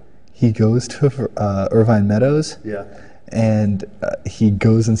 No. He goes to Irvine Meadows. Yeah. And he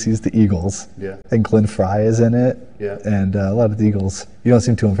goes and sees the Eagles. Yeah. And Glenn Fry is in it. Yeah. And a lot of the Eagles. You don't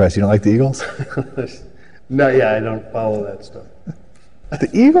seem too impressed. You don't like the Eagles? No, I don't follow that stuff. The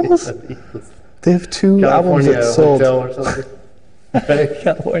Eagles? The Eagles. They have two albums that sold. California Hotel or something?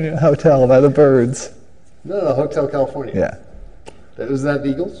 California Hotel by the Birds. No, Hotel California. Yeah. Was that the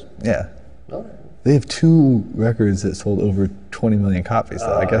Eagles? Yeah. All right. They have two records that sold over 20 million copies,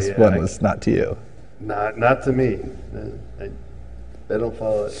 so I guess one was not to you. Not to me. I don't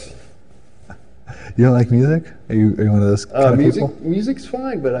follow it. You don't like music? Are you one of those kind of people? Music's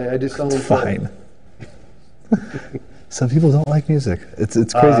fine, but I just don't. Fine. Some people don't like music. It's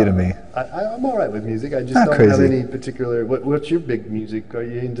crazy to me. I'm all right with music. I just not don't crazy. have any particular. What's your big music? Are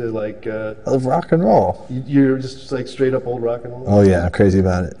you into like? I love rock and roll. You're just like straight up old rock and roll. Oh yeah, I'm crazy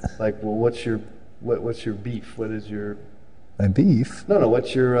about it. Like, well, what's your beef? What is your? My beef? No.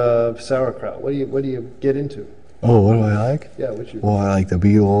 What's your sauerkraut? What do you get into? Oh, what do I like? Yeah, what's your? Well, I like the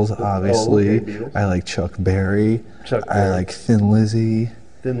Beatles, obviously. Oh, okay, Beatles. I like Chuck Berry. I like Thin Lizzy.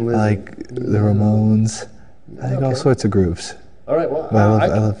 I like the Ramones. I like all sorts of groups. All right, well, I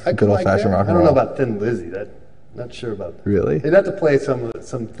love good old-fashioned rock and roll. I don't know about Thin Lizzy. Not sure about that. Really? You'd have to play some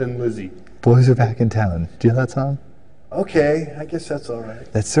Thin Lizzy. Boys Are Back in Town. Do you know that song? Okay, I guess that's all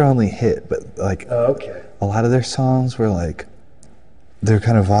right. That's their only hit, but like okay. A lot of their songs were like their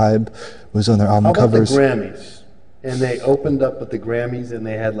kind of vibe was on their album covers. How about the Grammys? And they opened up at the Grammys and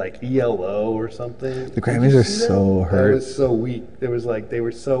they had like ELO or something. The Grammys are so hurt. It was so weak. There was like they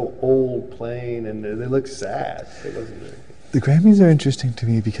were so old playing and they looked sad. It wasn't very good. The Grammys are interesting to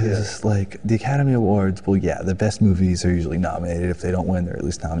me because like the Academy Awards, well yeah, the best movies are usually nominated. If they don't win, they're at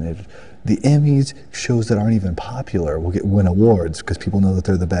least nominated. The Emmys, shows that aren't even popular will win awards because people know that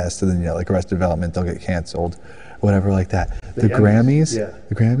they're the best, and then like Arrested Development, they'll get canceled, whatever like that. The Grammys,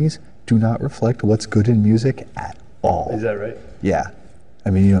 the Grammys do not reflect what's good in music at all. Is that right? Yeah. I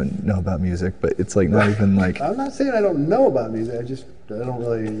mean, you don't know about music, but it's like not even like. I'm not saying I don't know about music. I don't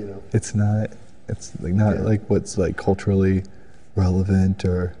really, It's not. It's like not like what's like culturally relevant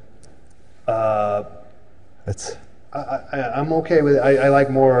or. It's. I'm okay with it. I like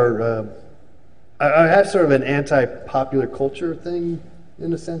more. I have sort of an anti-popular culture thing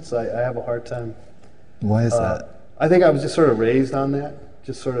in a sense. I have a hard time. Why is that? I think I was just sort of raised on that.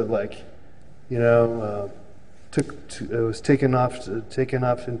 Just sort of like, it was taken off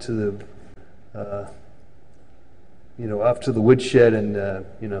into the, off to the woodshed and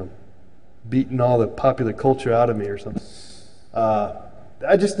beating all the popular culture out of me or something.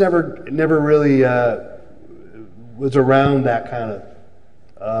 I just never really was around that kind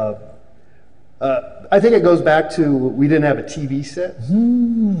of. I think it goes back to we didn't have a TV set,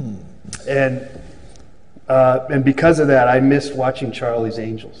 and because of that, I missed watching Charlie's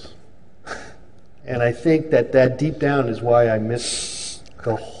Angels. And I think that deep down is why I missed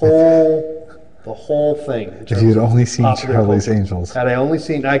the whole thing. If you had only seen Charlie's Angels. Had I only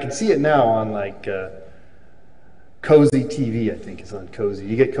seen, I can see it now on like Cozy TV. I think is on Cozy.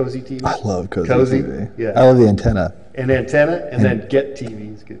 You get Cozy TV? I love Cozy TV. Yeah, I love the antenna. And then Get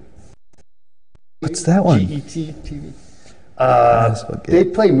TV is good. What's that one? GET TV. They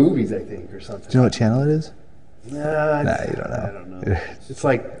play movies, I think, or something. Do you know what channel it is? Nah, you don't know. I don't know. It's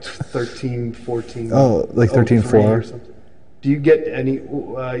like 13, 14. Oh, like 13, 4 or something. Do you get any?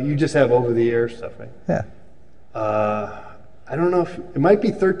 You just have over-the-air stuff, right? Yeah. I don't know if it might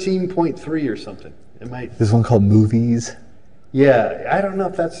be 13.3 or something. It might. There's one called Movies. Yeah, I don't know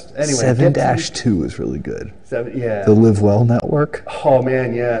if that's anyway. 7-2 is really good. Yeah. The Live Well Network. Oh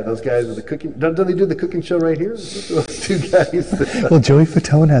man, yeah, those guys with the cooking. Don't they do the cooking show right here? Those two guys. Well, Joey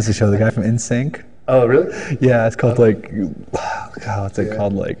Fatone has a show. The guy from NSYNC. Oh really? Yeah, it's called like, what's it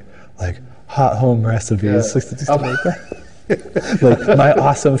called? Like hot home recipes. Like my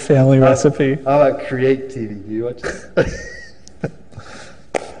awesome family recipe. How about Create TV? Do you watch that?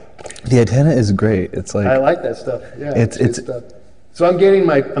 The antenna is great. It's like I like that stuff. Yeah, it's good stuff. So I'm getting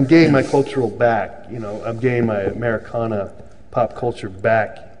my cultural back. I'm getting my Americana pop culture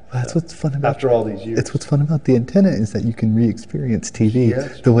back. That's what's fun about after all these years. It's what's fun about the antenna is that you can re-experience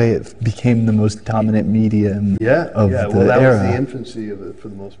TV the way it became the most dominant medium of the era. Well, that was the infancy of it for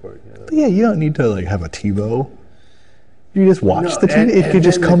the most part. Yeah. But yeah, you don't need to like have a TiVo. You just watch the TV. It could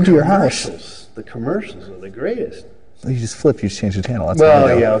just come to your house. The commercials are the greatest. You just flip. You just change the channel.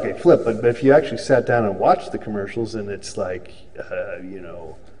 That's flip. But if you actually sat down and watched the commercials, and it's like,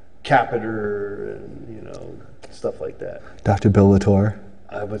 catheter and stuff like that. Dr. Bill Latour.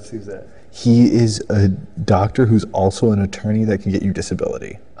 Who's that? He is a doctor who's also an attorney that can get you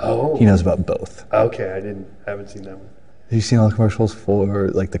disability. Oh. He knows about both. Okay, I haven't seen that one. Have you seen all the commercials for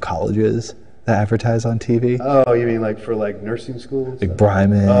like the colleges that advertise on TV? Oh, you mean like for like nursing schools? Like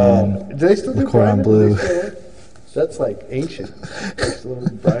Bryman. Oh, do they still do Cordon Bleu? That's like ancient.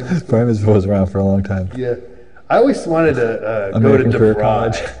 Bryman's was around for a long time. Yeah, I always wanted to go to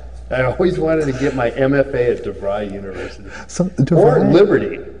DeVry. I always wanted to get my MFA at DeVry University. Or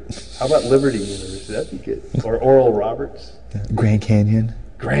Liberty. How about Liberty University? That'd be good. Or Oral Roberts. Yeah. Grand Canyon.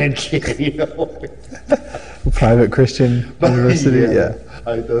 Private Christian University. Yeah.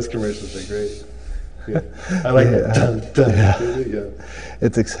 Those commercials are great. Yeah. I like that. Dun, dun, yeah.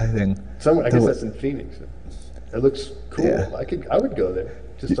 It's exciting. I guess that's in Phoenix. It looks cool. Yeah. I would go there.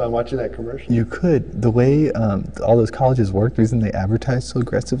 Just on watching that commercial. You could. The way all those colleges work, the reason they advertise so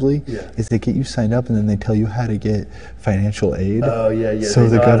aggressively is they get you signed up and then they tell you how to get financial aid. Oh, yeah. So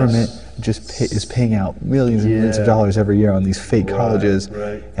the government is paying out millions and millions of dollars every year on these fake colleges.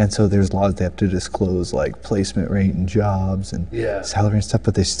 Right. And so there's laws they have to disclose, like placement rate and jobs and salary and stuff,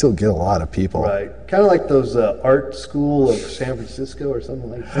 but they still get a lot of people. Right. Kind of like those art school of San Francisco or something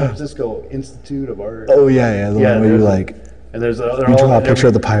like San Francisco Institute of Art. Oh, yeah. The one where you like... And there's you draw a picture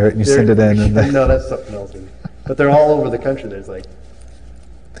of the pirate and you send it in. And no, that's something else. But they're all over the country. There's like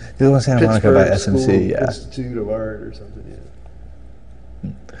the one in Santa Monica by SMC, Institute of Art or something.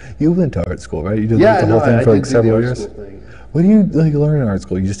 Yeah. You went to art school, right? You did the whole thing for like several years. What do you learn in art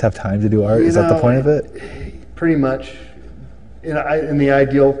school? You just have time to do art. Is that the point of it? Pretty much. In the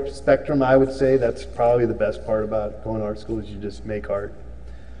ideal spectrum, I would say that's probably the best part about going to art school is you just make art.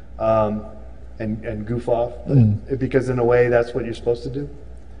 And goof off, because in a way that's what you're supposed to do.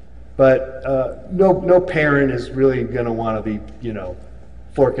 But no parent is really going to want to be,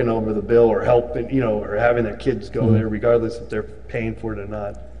 forking over the bill or helping, or having their kids go there, regardless if they're paying for it or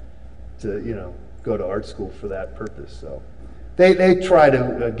not, to, go to art school for that purpose. So they try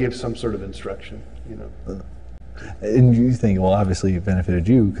to give some sort of instruction, And you think, well, obviously it benefited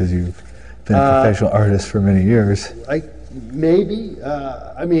you because you've been a professional artist for many years. Maybe.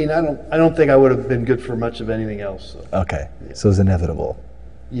 I mean, I don't think I would have been good for much of anything else. So. Okay, so it's inevitable.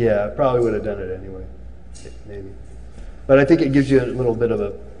 Yeah, I probably would have done it anyway. Maybe. But I think it gives you a little bit of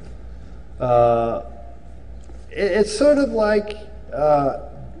a. It's sort of like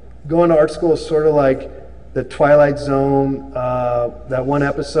going to art school is sort of like the Twilight Zone. That one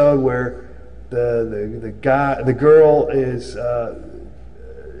episode where the girl is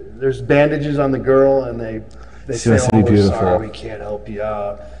there's bandages on the girl and they say, "Oh, we're sorry, we can't help you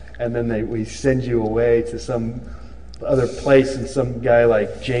out," and then we send you away to some other place, and some guy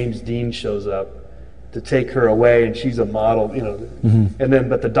like James Dean shows up to take her away, and she's a model, you know. And then,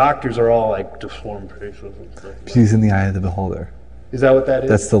 but the doctors are all like deformed faces and stuff. She's in the eye of the beholder. Is that what that is?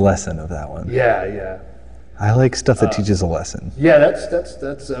 That's the lesson of that one. Yeah. I like stuff that teaches a lesson. Yeah,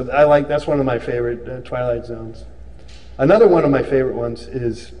 that's I like, that's one of my favorite Twilight Zones. Another one of my favorite ones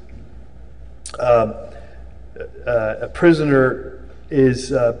is a prisoner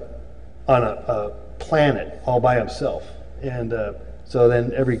is on a planet all by himself, and so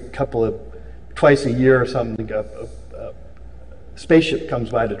then twice a year or something, a spaceship comes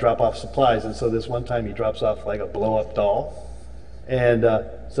by to drop off supplies, and so this one time he drops off like a blow-up doll, and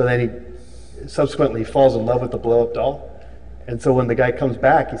so then he subsequently falls in love with the blow-up doll, and so when the guy comes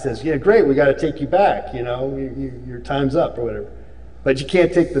back, he says, "Yeah, great, we got to take you back, you know, your time's up," or whatever, but you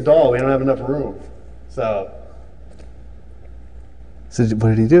can't take the doll, we don't have enough room. So what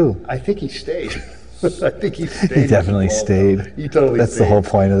did he do? I think he stayed. I think he stayed. He definitely stayed. He totally That's stayed. the whole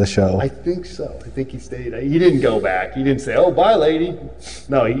point of the show. I think so. I think he stayed. He didn't go back. He didn't say, "Oh, bye, lady."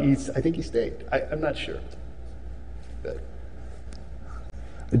 No, I think he stayed. I'm not sure. But.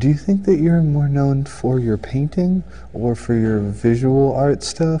 Do you think that you're more known for your painting or for your visual art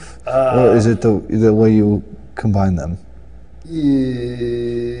stuff? Or is it the way you combine them?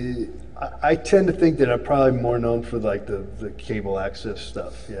 Yeah, I tend to think that I'm probably more known for like the cable access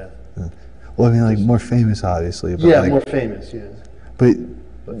stuff, yeah. Well, I mean, like more famous, obviously. But Yeah, like, more famous, yeah. But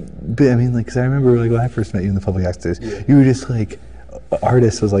I mean, like, 'cause I remember like when I first met you in the public access, you were just like,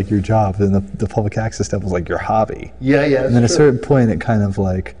 artist was like your job, and the public access stuff was like your hobby. Yeah, And then at a certain point, it kind of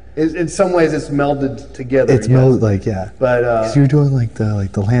like. In some ways, it's melded together. It's melded, yeah. But because you're doing like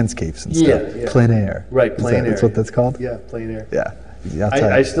the landscapes and stuff. Yeah. Plein air. Right, plein air. That's what that's called. Yeah, plein air. Yeah.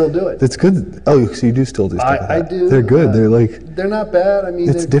 I still do it. That's good. Oh, so you do still do stuff like that. I do. They're good. They're like. They're not bad. I mean,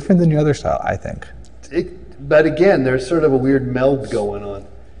 It's different than your other style, I think. But again, there's sort of a weird meld going on.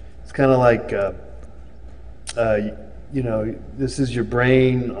 It's kind of like, you know, this is your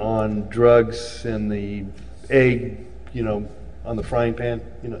brain on drugs and the egg, you know, on the frying pan.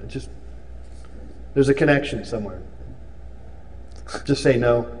 You know, there's a connection somewhere. Just say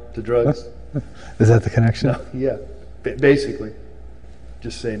no to drugs. Is that the connection? No, yeah, basically,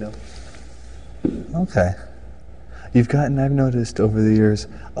 just say no. Okay. You've gotten, I've noticed over the years,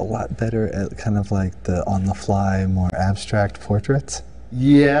 a lot better at kind of like the on-the-fly, more abstract portraits.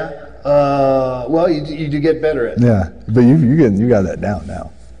 Yeah. Well, you do get better at it. Yeah, but you got that down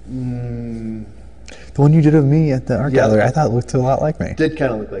now. The one you did of me at the art gallery, I thought looked a lot like me. Did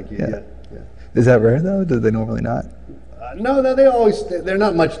kind of look like you. Yeah. Is that rare though? Do they normally not? No, they're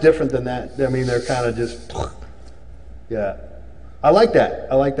not much different than that. I mean, they're kind of just, yeah. I like that.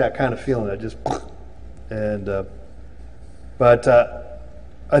 I like that kind of feeling. But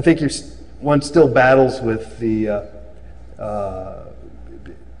I think one still battles with the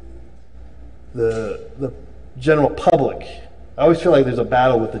general public. I always feel like there's a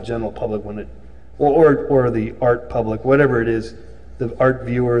battle with the general public when or the art public, whatever it is, the art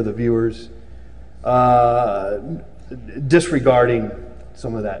viewer, the viewers, disregarding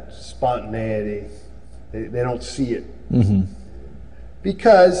some of that spontaneity. They don't see it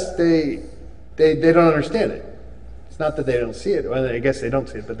because they don't understand it. It's not that they don't see it. Well, I guess they don't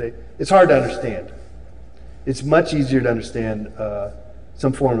see it, but it's hard to understand. It's much easier to understand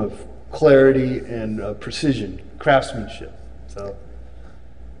some form of clarity and precision, craftsmanship. So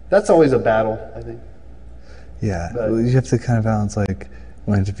that's always a battle, I think. Yeah, you have to kind of balance like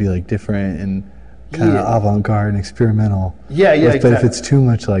wanting to be like different and kind of avant-garde and experimental. Yeah, exactly. But if it's too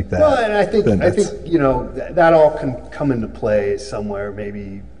much like that, well, and I think you know that all can come into play somewhere.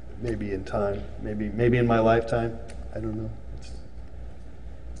 Maybe in time. Maybe in my lifetime. I don't know.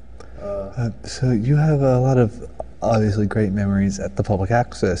 So you have a lot of obviously great memories at the public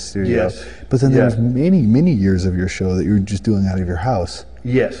access studio. Yes. But then there's many years of your show that you were just doing out of your house.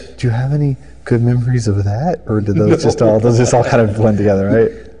 Yes. Do you have any good memories of that, or did those just all kind of blend together,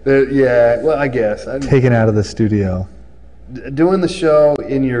 right? Yeah. Well, I guess. Taken out of the studio. Doing the show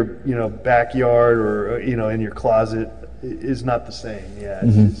in your backyard or in your closet is not the same. Yeah.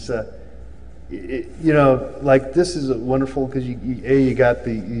 It's you know, like this is wonderful because you got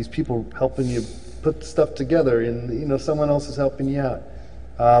these people helping you put stuff together, and you know someone else is helping you out.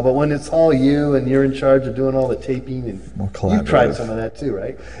 But when it's all you and you're in charge of doing all the taping, and you've tried some of that too,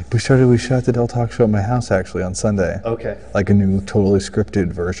 right? We shot the Del Talk show at my house actually on Sunday. Okay. Like a new, totally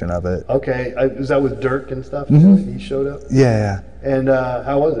scripted version of it. Okay. Was that with Dirk and stuff? Mm-hmm. He showed up? Yeah. And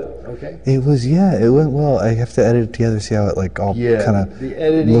how was it? Okay. It went well. I have to edit it together, see how it like all kind of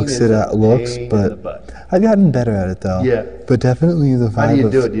looks, but I've gotten better at it though. Yeah. But definitely the vibe. How do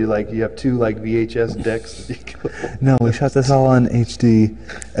you do it? Do you have two like VHS decks? No, we shot this all on HD,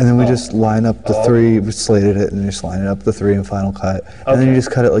 and then we just line up the three. We slated it, and then just line up the three in Final Cut, and then you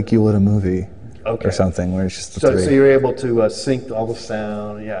just cut it like you would a movie, or something, where it's just the three. So you're able to sync all the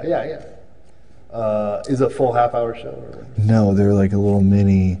sound. Yeah. Is it a full half-hour show? Or? No, they're like a little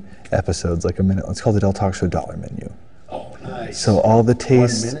mini episodes, like a minute. It's called the Del Talk Show Dollar Menu. Oh, nice. So all the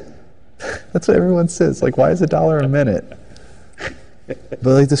taste. 1 minute? That's what everyone says. Like, why is $1 a minute? But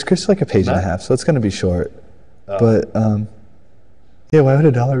like the script's like a page and a half, so it's going to be short. But yeah, why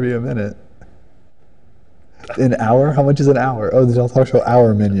would $1 be a minute? An hour? How much is an hour? Oh, the Del Talk Show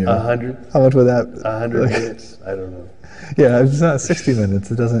hour menu. 100. How much would that? 100 minutes. I don't know. Yeah, it's not 60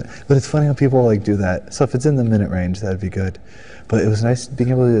 minutes. It doesn't. But it's funny how people like do that. So if it's in the minute range, that'd be good. But it was nice being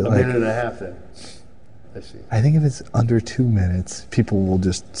able to a minute and a half then. I see. I think if it's under 2 minutes, people will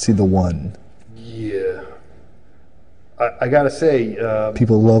just see the one. Yeah. I gotta say,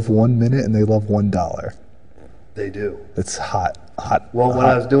 people love 1 minute and they love $1. They do. It's hot. Well, when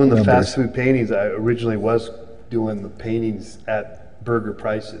I was doing the numbers. fast food paintings, I originally was doing the paintings at burger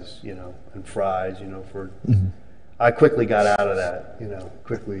prices, you know, and fries, you know, for. Mm-hmm. I quickly got out of that, you know,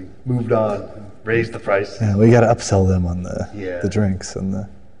 quickly moved on, and raised the price. Yeah, we got to upsell them on the drinks and the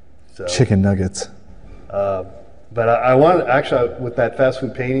chicken nuggets. But I wanted, actually, with that fast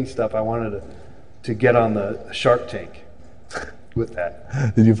food painting stuff, I wanted to get on the Shark Tank with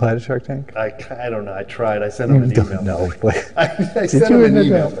that. Did you apply to Shark Tank? I don't know. I tried. I sent them an email. No. I sent them an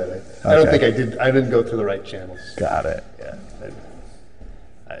email, but I don't think I did. I didn't go through the right channels. Got it. Yeah.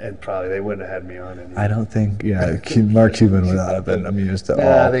 And probably they wouldn't have had me on anyway. I don't think, Mark Cuban would not have been amused at all.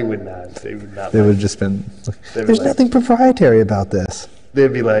 Yeah, they would not. They would not. They would have just been, there's nothing proprietary about this.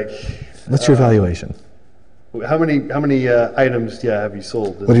 They'd be like, what's your valuation? How many items have you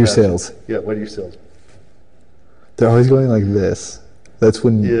sold? What are your sales? Yeah, what are your sales? They're always going like this. That's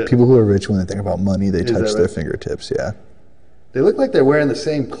when people who are rich, when they think about money, they touch their fingertips, They look like they're wearing the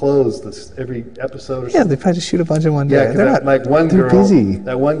same clothes every episode or something. Yeah, they probably just shoot a bunch in one day. Yeah, because like one girl, busy.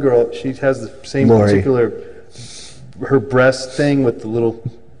 That one girl, she has the same Lori. particular, her breast thing with the little,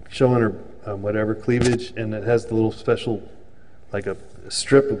 showing her whatever, cleavage, and it has the little special, like a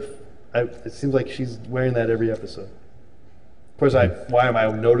strip of, it seems like she's wearing that every episode. Of course, why am I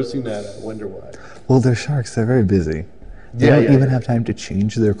noticing that? I wonder why. Well, they're sharks. They're very busy. They don't even have time to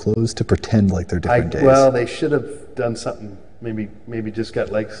change their clothes to pretend like they're different days. Well, they should have done something. Maybe just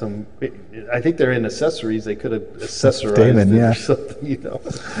got like some. I think they're in accessories. They could have accessorized Damon, it or something, you know.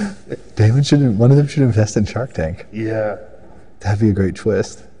 Damon one of them should invest in Shark Tank. Yeah, that'd be a great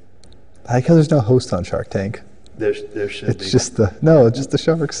twist. I like how there's no host on Shark Tank. There should be. It's just the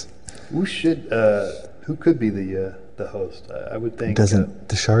sharks. Who could be the host? I would think.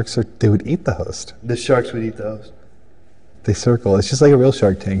 The sharks they would eat the host. The sharks would eat the host. They circle. It's just like a real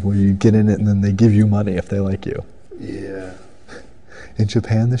Shark Tank where you get in it and then they give you money if they like you. Yeah. In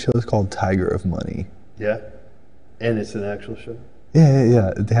Japan, the show is called Tiger of Money. Yeah? And it's an actual show?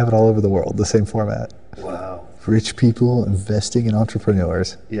 Yeah. They have it all over the world, the same format. Wow. Rich people investing in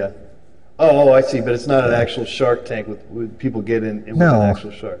entrepreneurs. Yeah. Oh, I see. But it's not an actual Shark Tank with people get in with an actual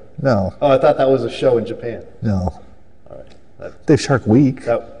shark. No. Oh, I thought that was a show in Japan. No. All right. They have Shark Week.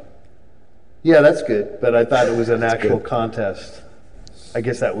 Yeah, that's good. But I thought it was an actual contest. I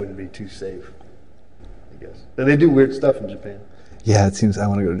guess that wouldn't be too safe. I guess. But they do weird stuff in Japan. Yeah, it seems I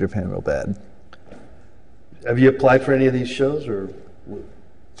want to go to Japan real bad. Have you applied for any of these shows, or?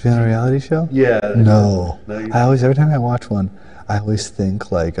 Japan a reality show? Yeah. No. Every time I watch one, I always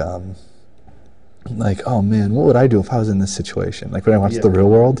think like, oh man, what would I do if I was in this situation? Like when I watch The Real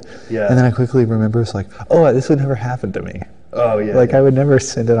World. Yeah. And then I quickly remember it's like, oh, this would never happen to me. Oh yeah. Like I would never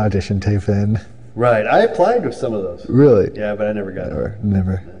send an audition tape in. Right. I applied to some of those. Really? Yeah, but I never got it.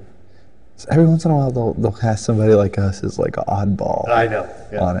 Never. So every once in a while, they'll cast somebody like us as like an oddball. I know.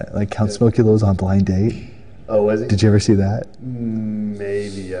 Yeah. On it, like Count Smokey Lowe's on Blind Date. Oh, was he? Did you ever see that?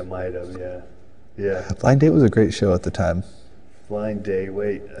 Maybe I might have. Yeah. Blind Date was a great show at the time. Blind Date.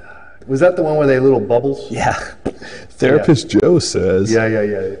 Wait, was that the one where they little bubbles? Yeah. Therapist Joe says.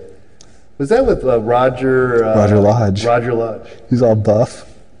 Yeah. Was that with Roger? Roger Lodge. Roger Lodge. He's all buff.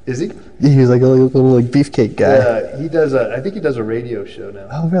 Is he? He was like a little like beefcake guy. Yeah, he does. I think he does a radio show now.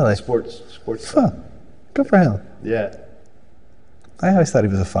 Oh, really? Sports. Huh. Good for him. Yeah. I always thought he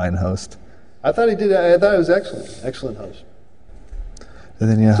was a fine host. I thought he did. I thought he was excellent host. And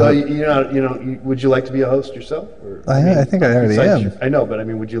then yeah. So would you like to be a host yourself? Or, I think I already am. I know, but I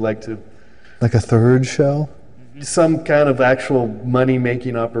mean, would you like to? Like a third show? Some kind of actual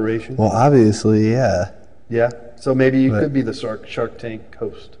money-making operation. Well, obviously, yeah. Yeah. So maybe you could be the Shark Tank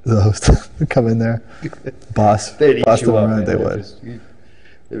host. The host come in there, boss. They'd eat boss you them up. around. Man. They would.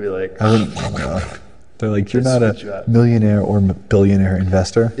 They'd be like, I wouldn't. No. They're like, you're not switch you a out. millionaire or billionaire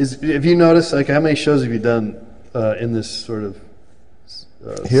investor. Have you noticed, like, how many shows have you done in this sort of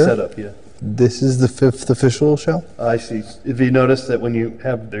Here? setup? Yeah. This is the 5th official show. I see. Have you noticed that when you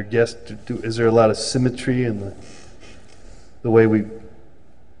have their guests, is there a lot of symmetry in the way we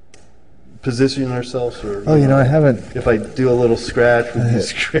position ourselves? Or Oh, I haven't. if I do a little scratch, would you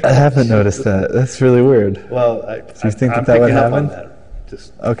scratch? I haven't noticed that. That's really weird. Well, So you think I'm that would picking up on happen? that.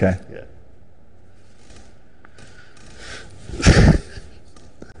 Just Okay. yeah.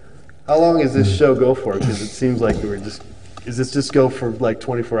 How long does this show go for? Because it seems like Is this just go for like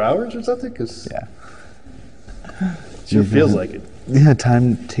 24 hours or something? Because Yeah. it sure feels like it. Yeah,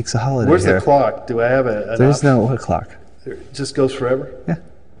 time takes a holiday. Where's here. the clock? Do I have an There's option? no what clock? It just goes forever? Yeah.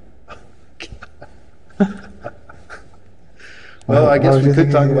 Well, I Why guess would we you could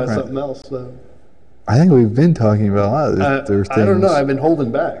think talk anything about different? something else. I think we've been talking about a lot. There were I don't know. things- I've been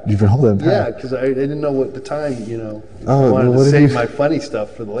holding back. You've been holding back. Yeah, because I didn't know what the time, Oh, I wanted what to have save you- my funny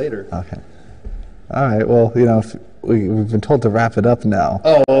stuff for later. Okay. All right. Well, if we've been told to wrap it up now.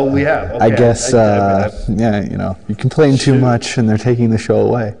 Oh, well, we have. Okay. I guess, I- you complain too Shoot. much and they're taking the show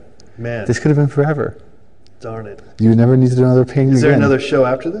away. man, This could have been forever. darn it. You never need to do another painting Is there again. another show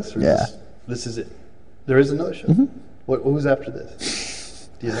after this? Or is Yeah. This is it. There is another show? Mm-hmm. Who's after this?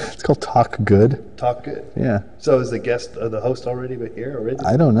 Do you know? It's called Talk Good. Talk Good. Yeah. So is the host already here already?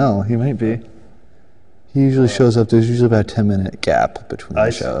 I don't know. He might be. He usually shows up. There's usually about a 10-minute gap between I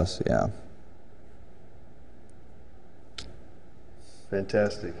the see. shows. Yeah.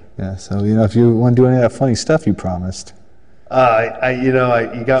 Fantastic. Yeah. So, if you want to do any of that funny stuff you promised. You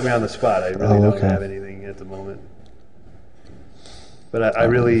got me on the spot. I really don't okay. have anything at the moment. But I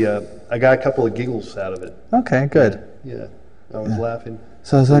really, I got a couple of giggles out of it. Okay, good. Yeah, I was laughing.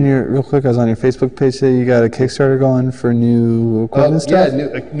 So I was on your Facebook page today. You got a Kickstarter going for new equipment Yeah, stuff?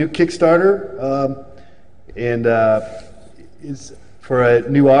 a new Kickstarter, and it's for a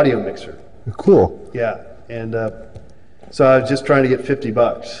new audio mixer. Cool. Yeah, and so I was just trying to get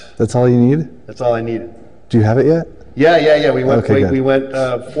 $50. That's all you need? That's all I needed. Do you have it yet? Yeah. We went Okay, good. we went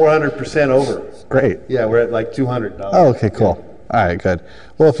 400% over. Great. Yeah, we're at like $200. Oh, okay, cool. All right, good.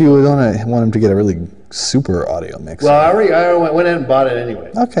 Well, if you want him to get a really super audio mixer. Well, I went in and bought it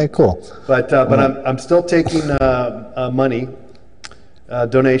anyway. Okay, cool. But I'm still taking money,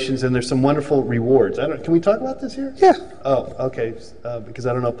 donations, and there's some wonderful rewards. Can we talk about this here? Yeah. Oh, okay. Because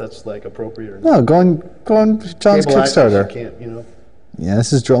I don't know if that's like appropriate or not. No, go on John's Cable access, Kickstarter. you can't, Yeah,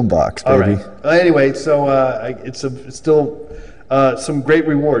 this is Drone Box, baby. All right. Anyway, so it's still some great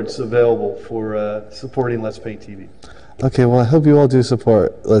rewards available for supporting Let's Paint TV. Okay, well, I hope you all do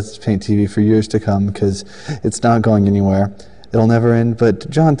support Let's Paint TV for years to come because it's not going anywhere. It'll never end. But,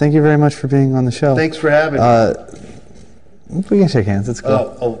 John, thank you very much for being on the show. Thanks for having me. We can shake hands. It's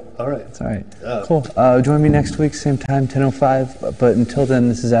cool. Oh, all right. It's all right. Cool. Join me next week, same time, 10:05. But until then,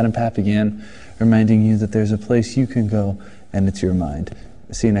 this is Adam Papagan reminding you that there's a place you can go, and it's your mind.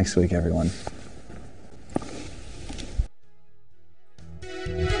 See you next week, everyone.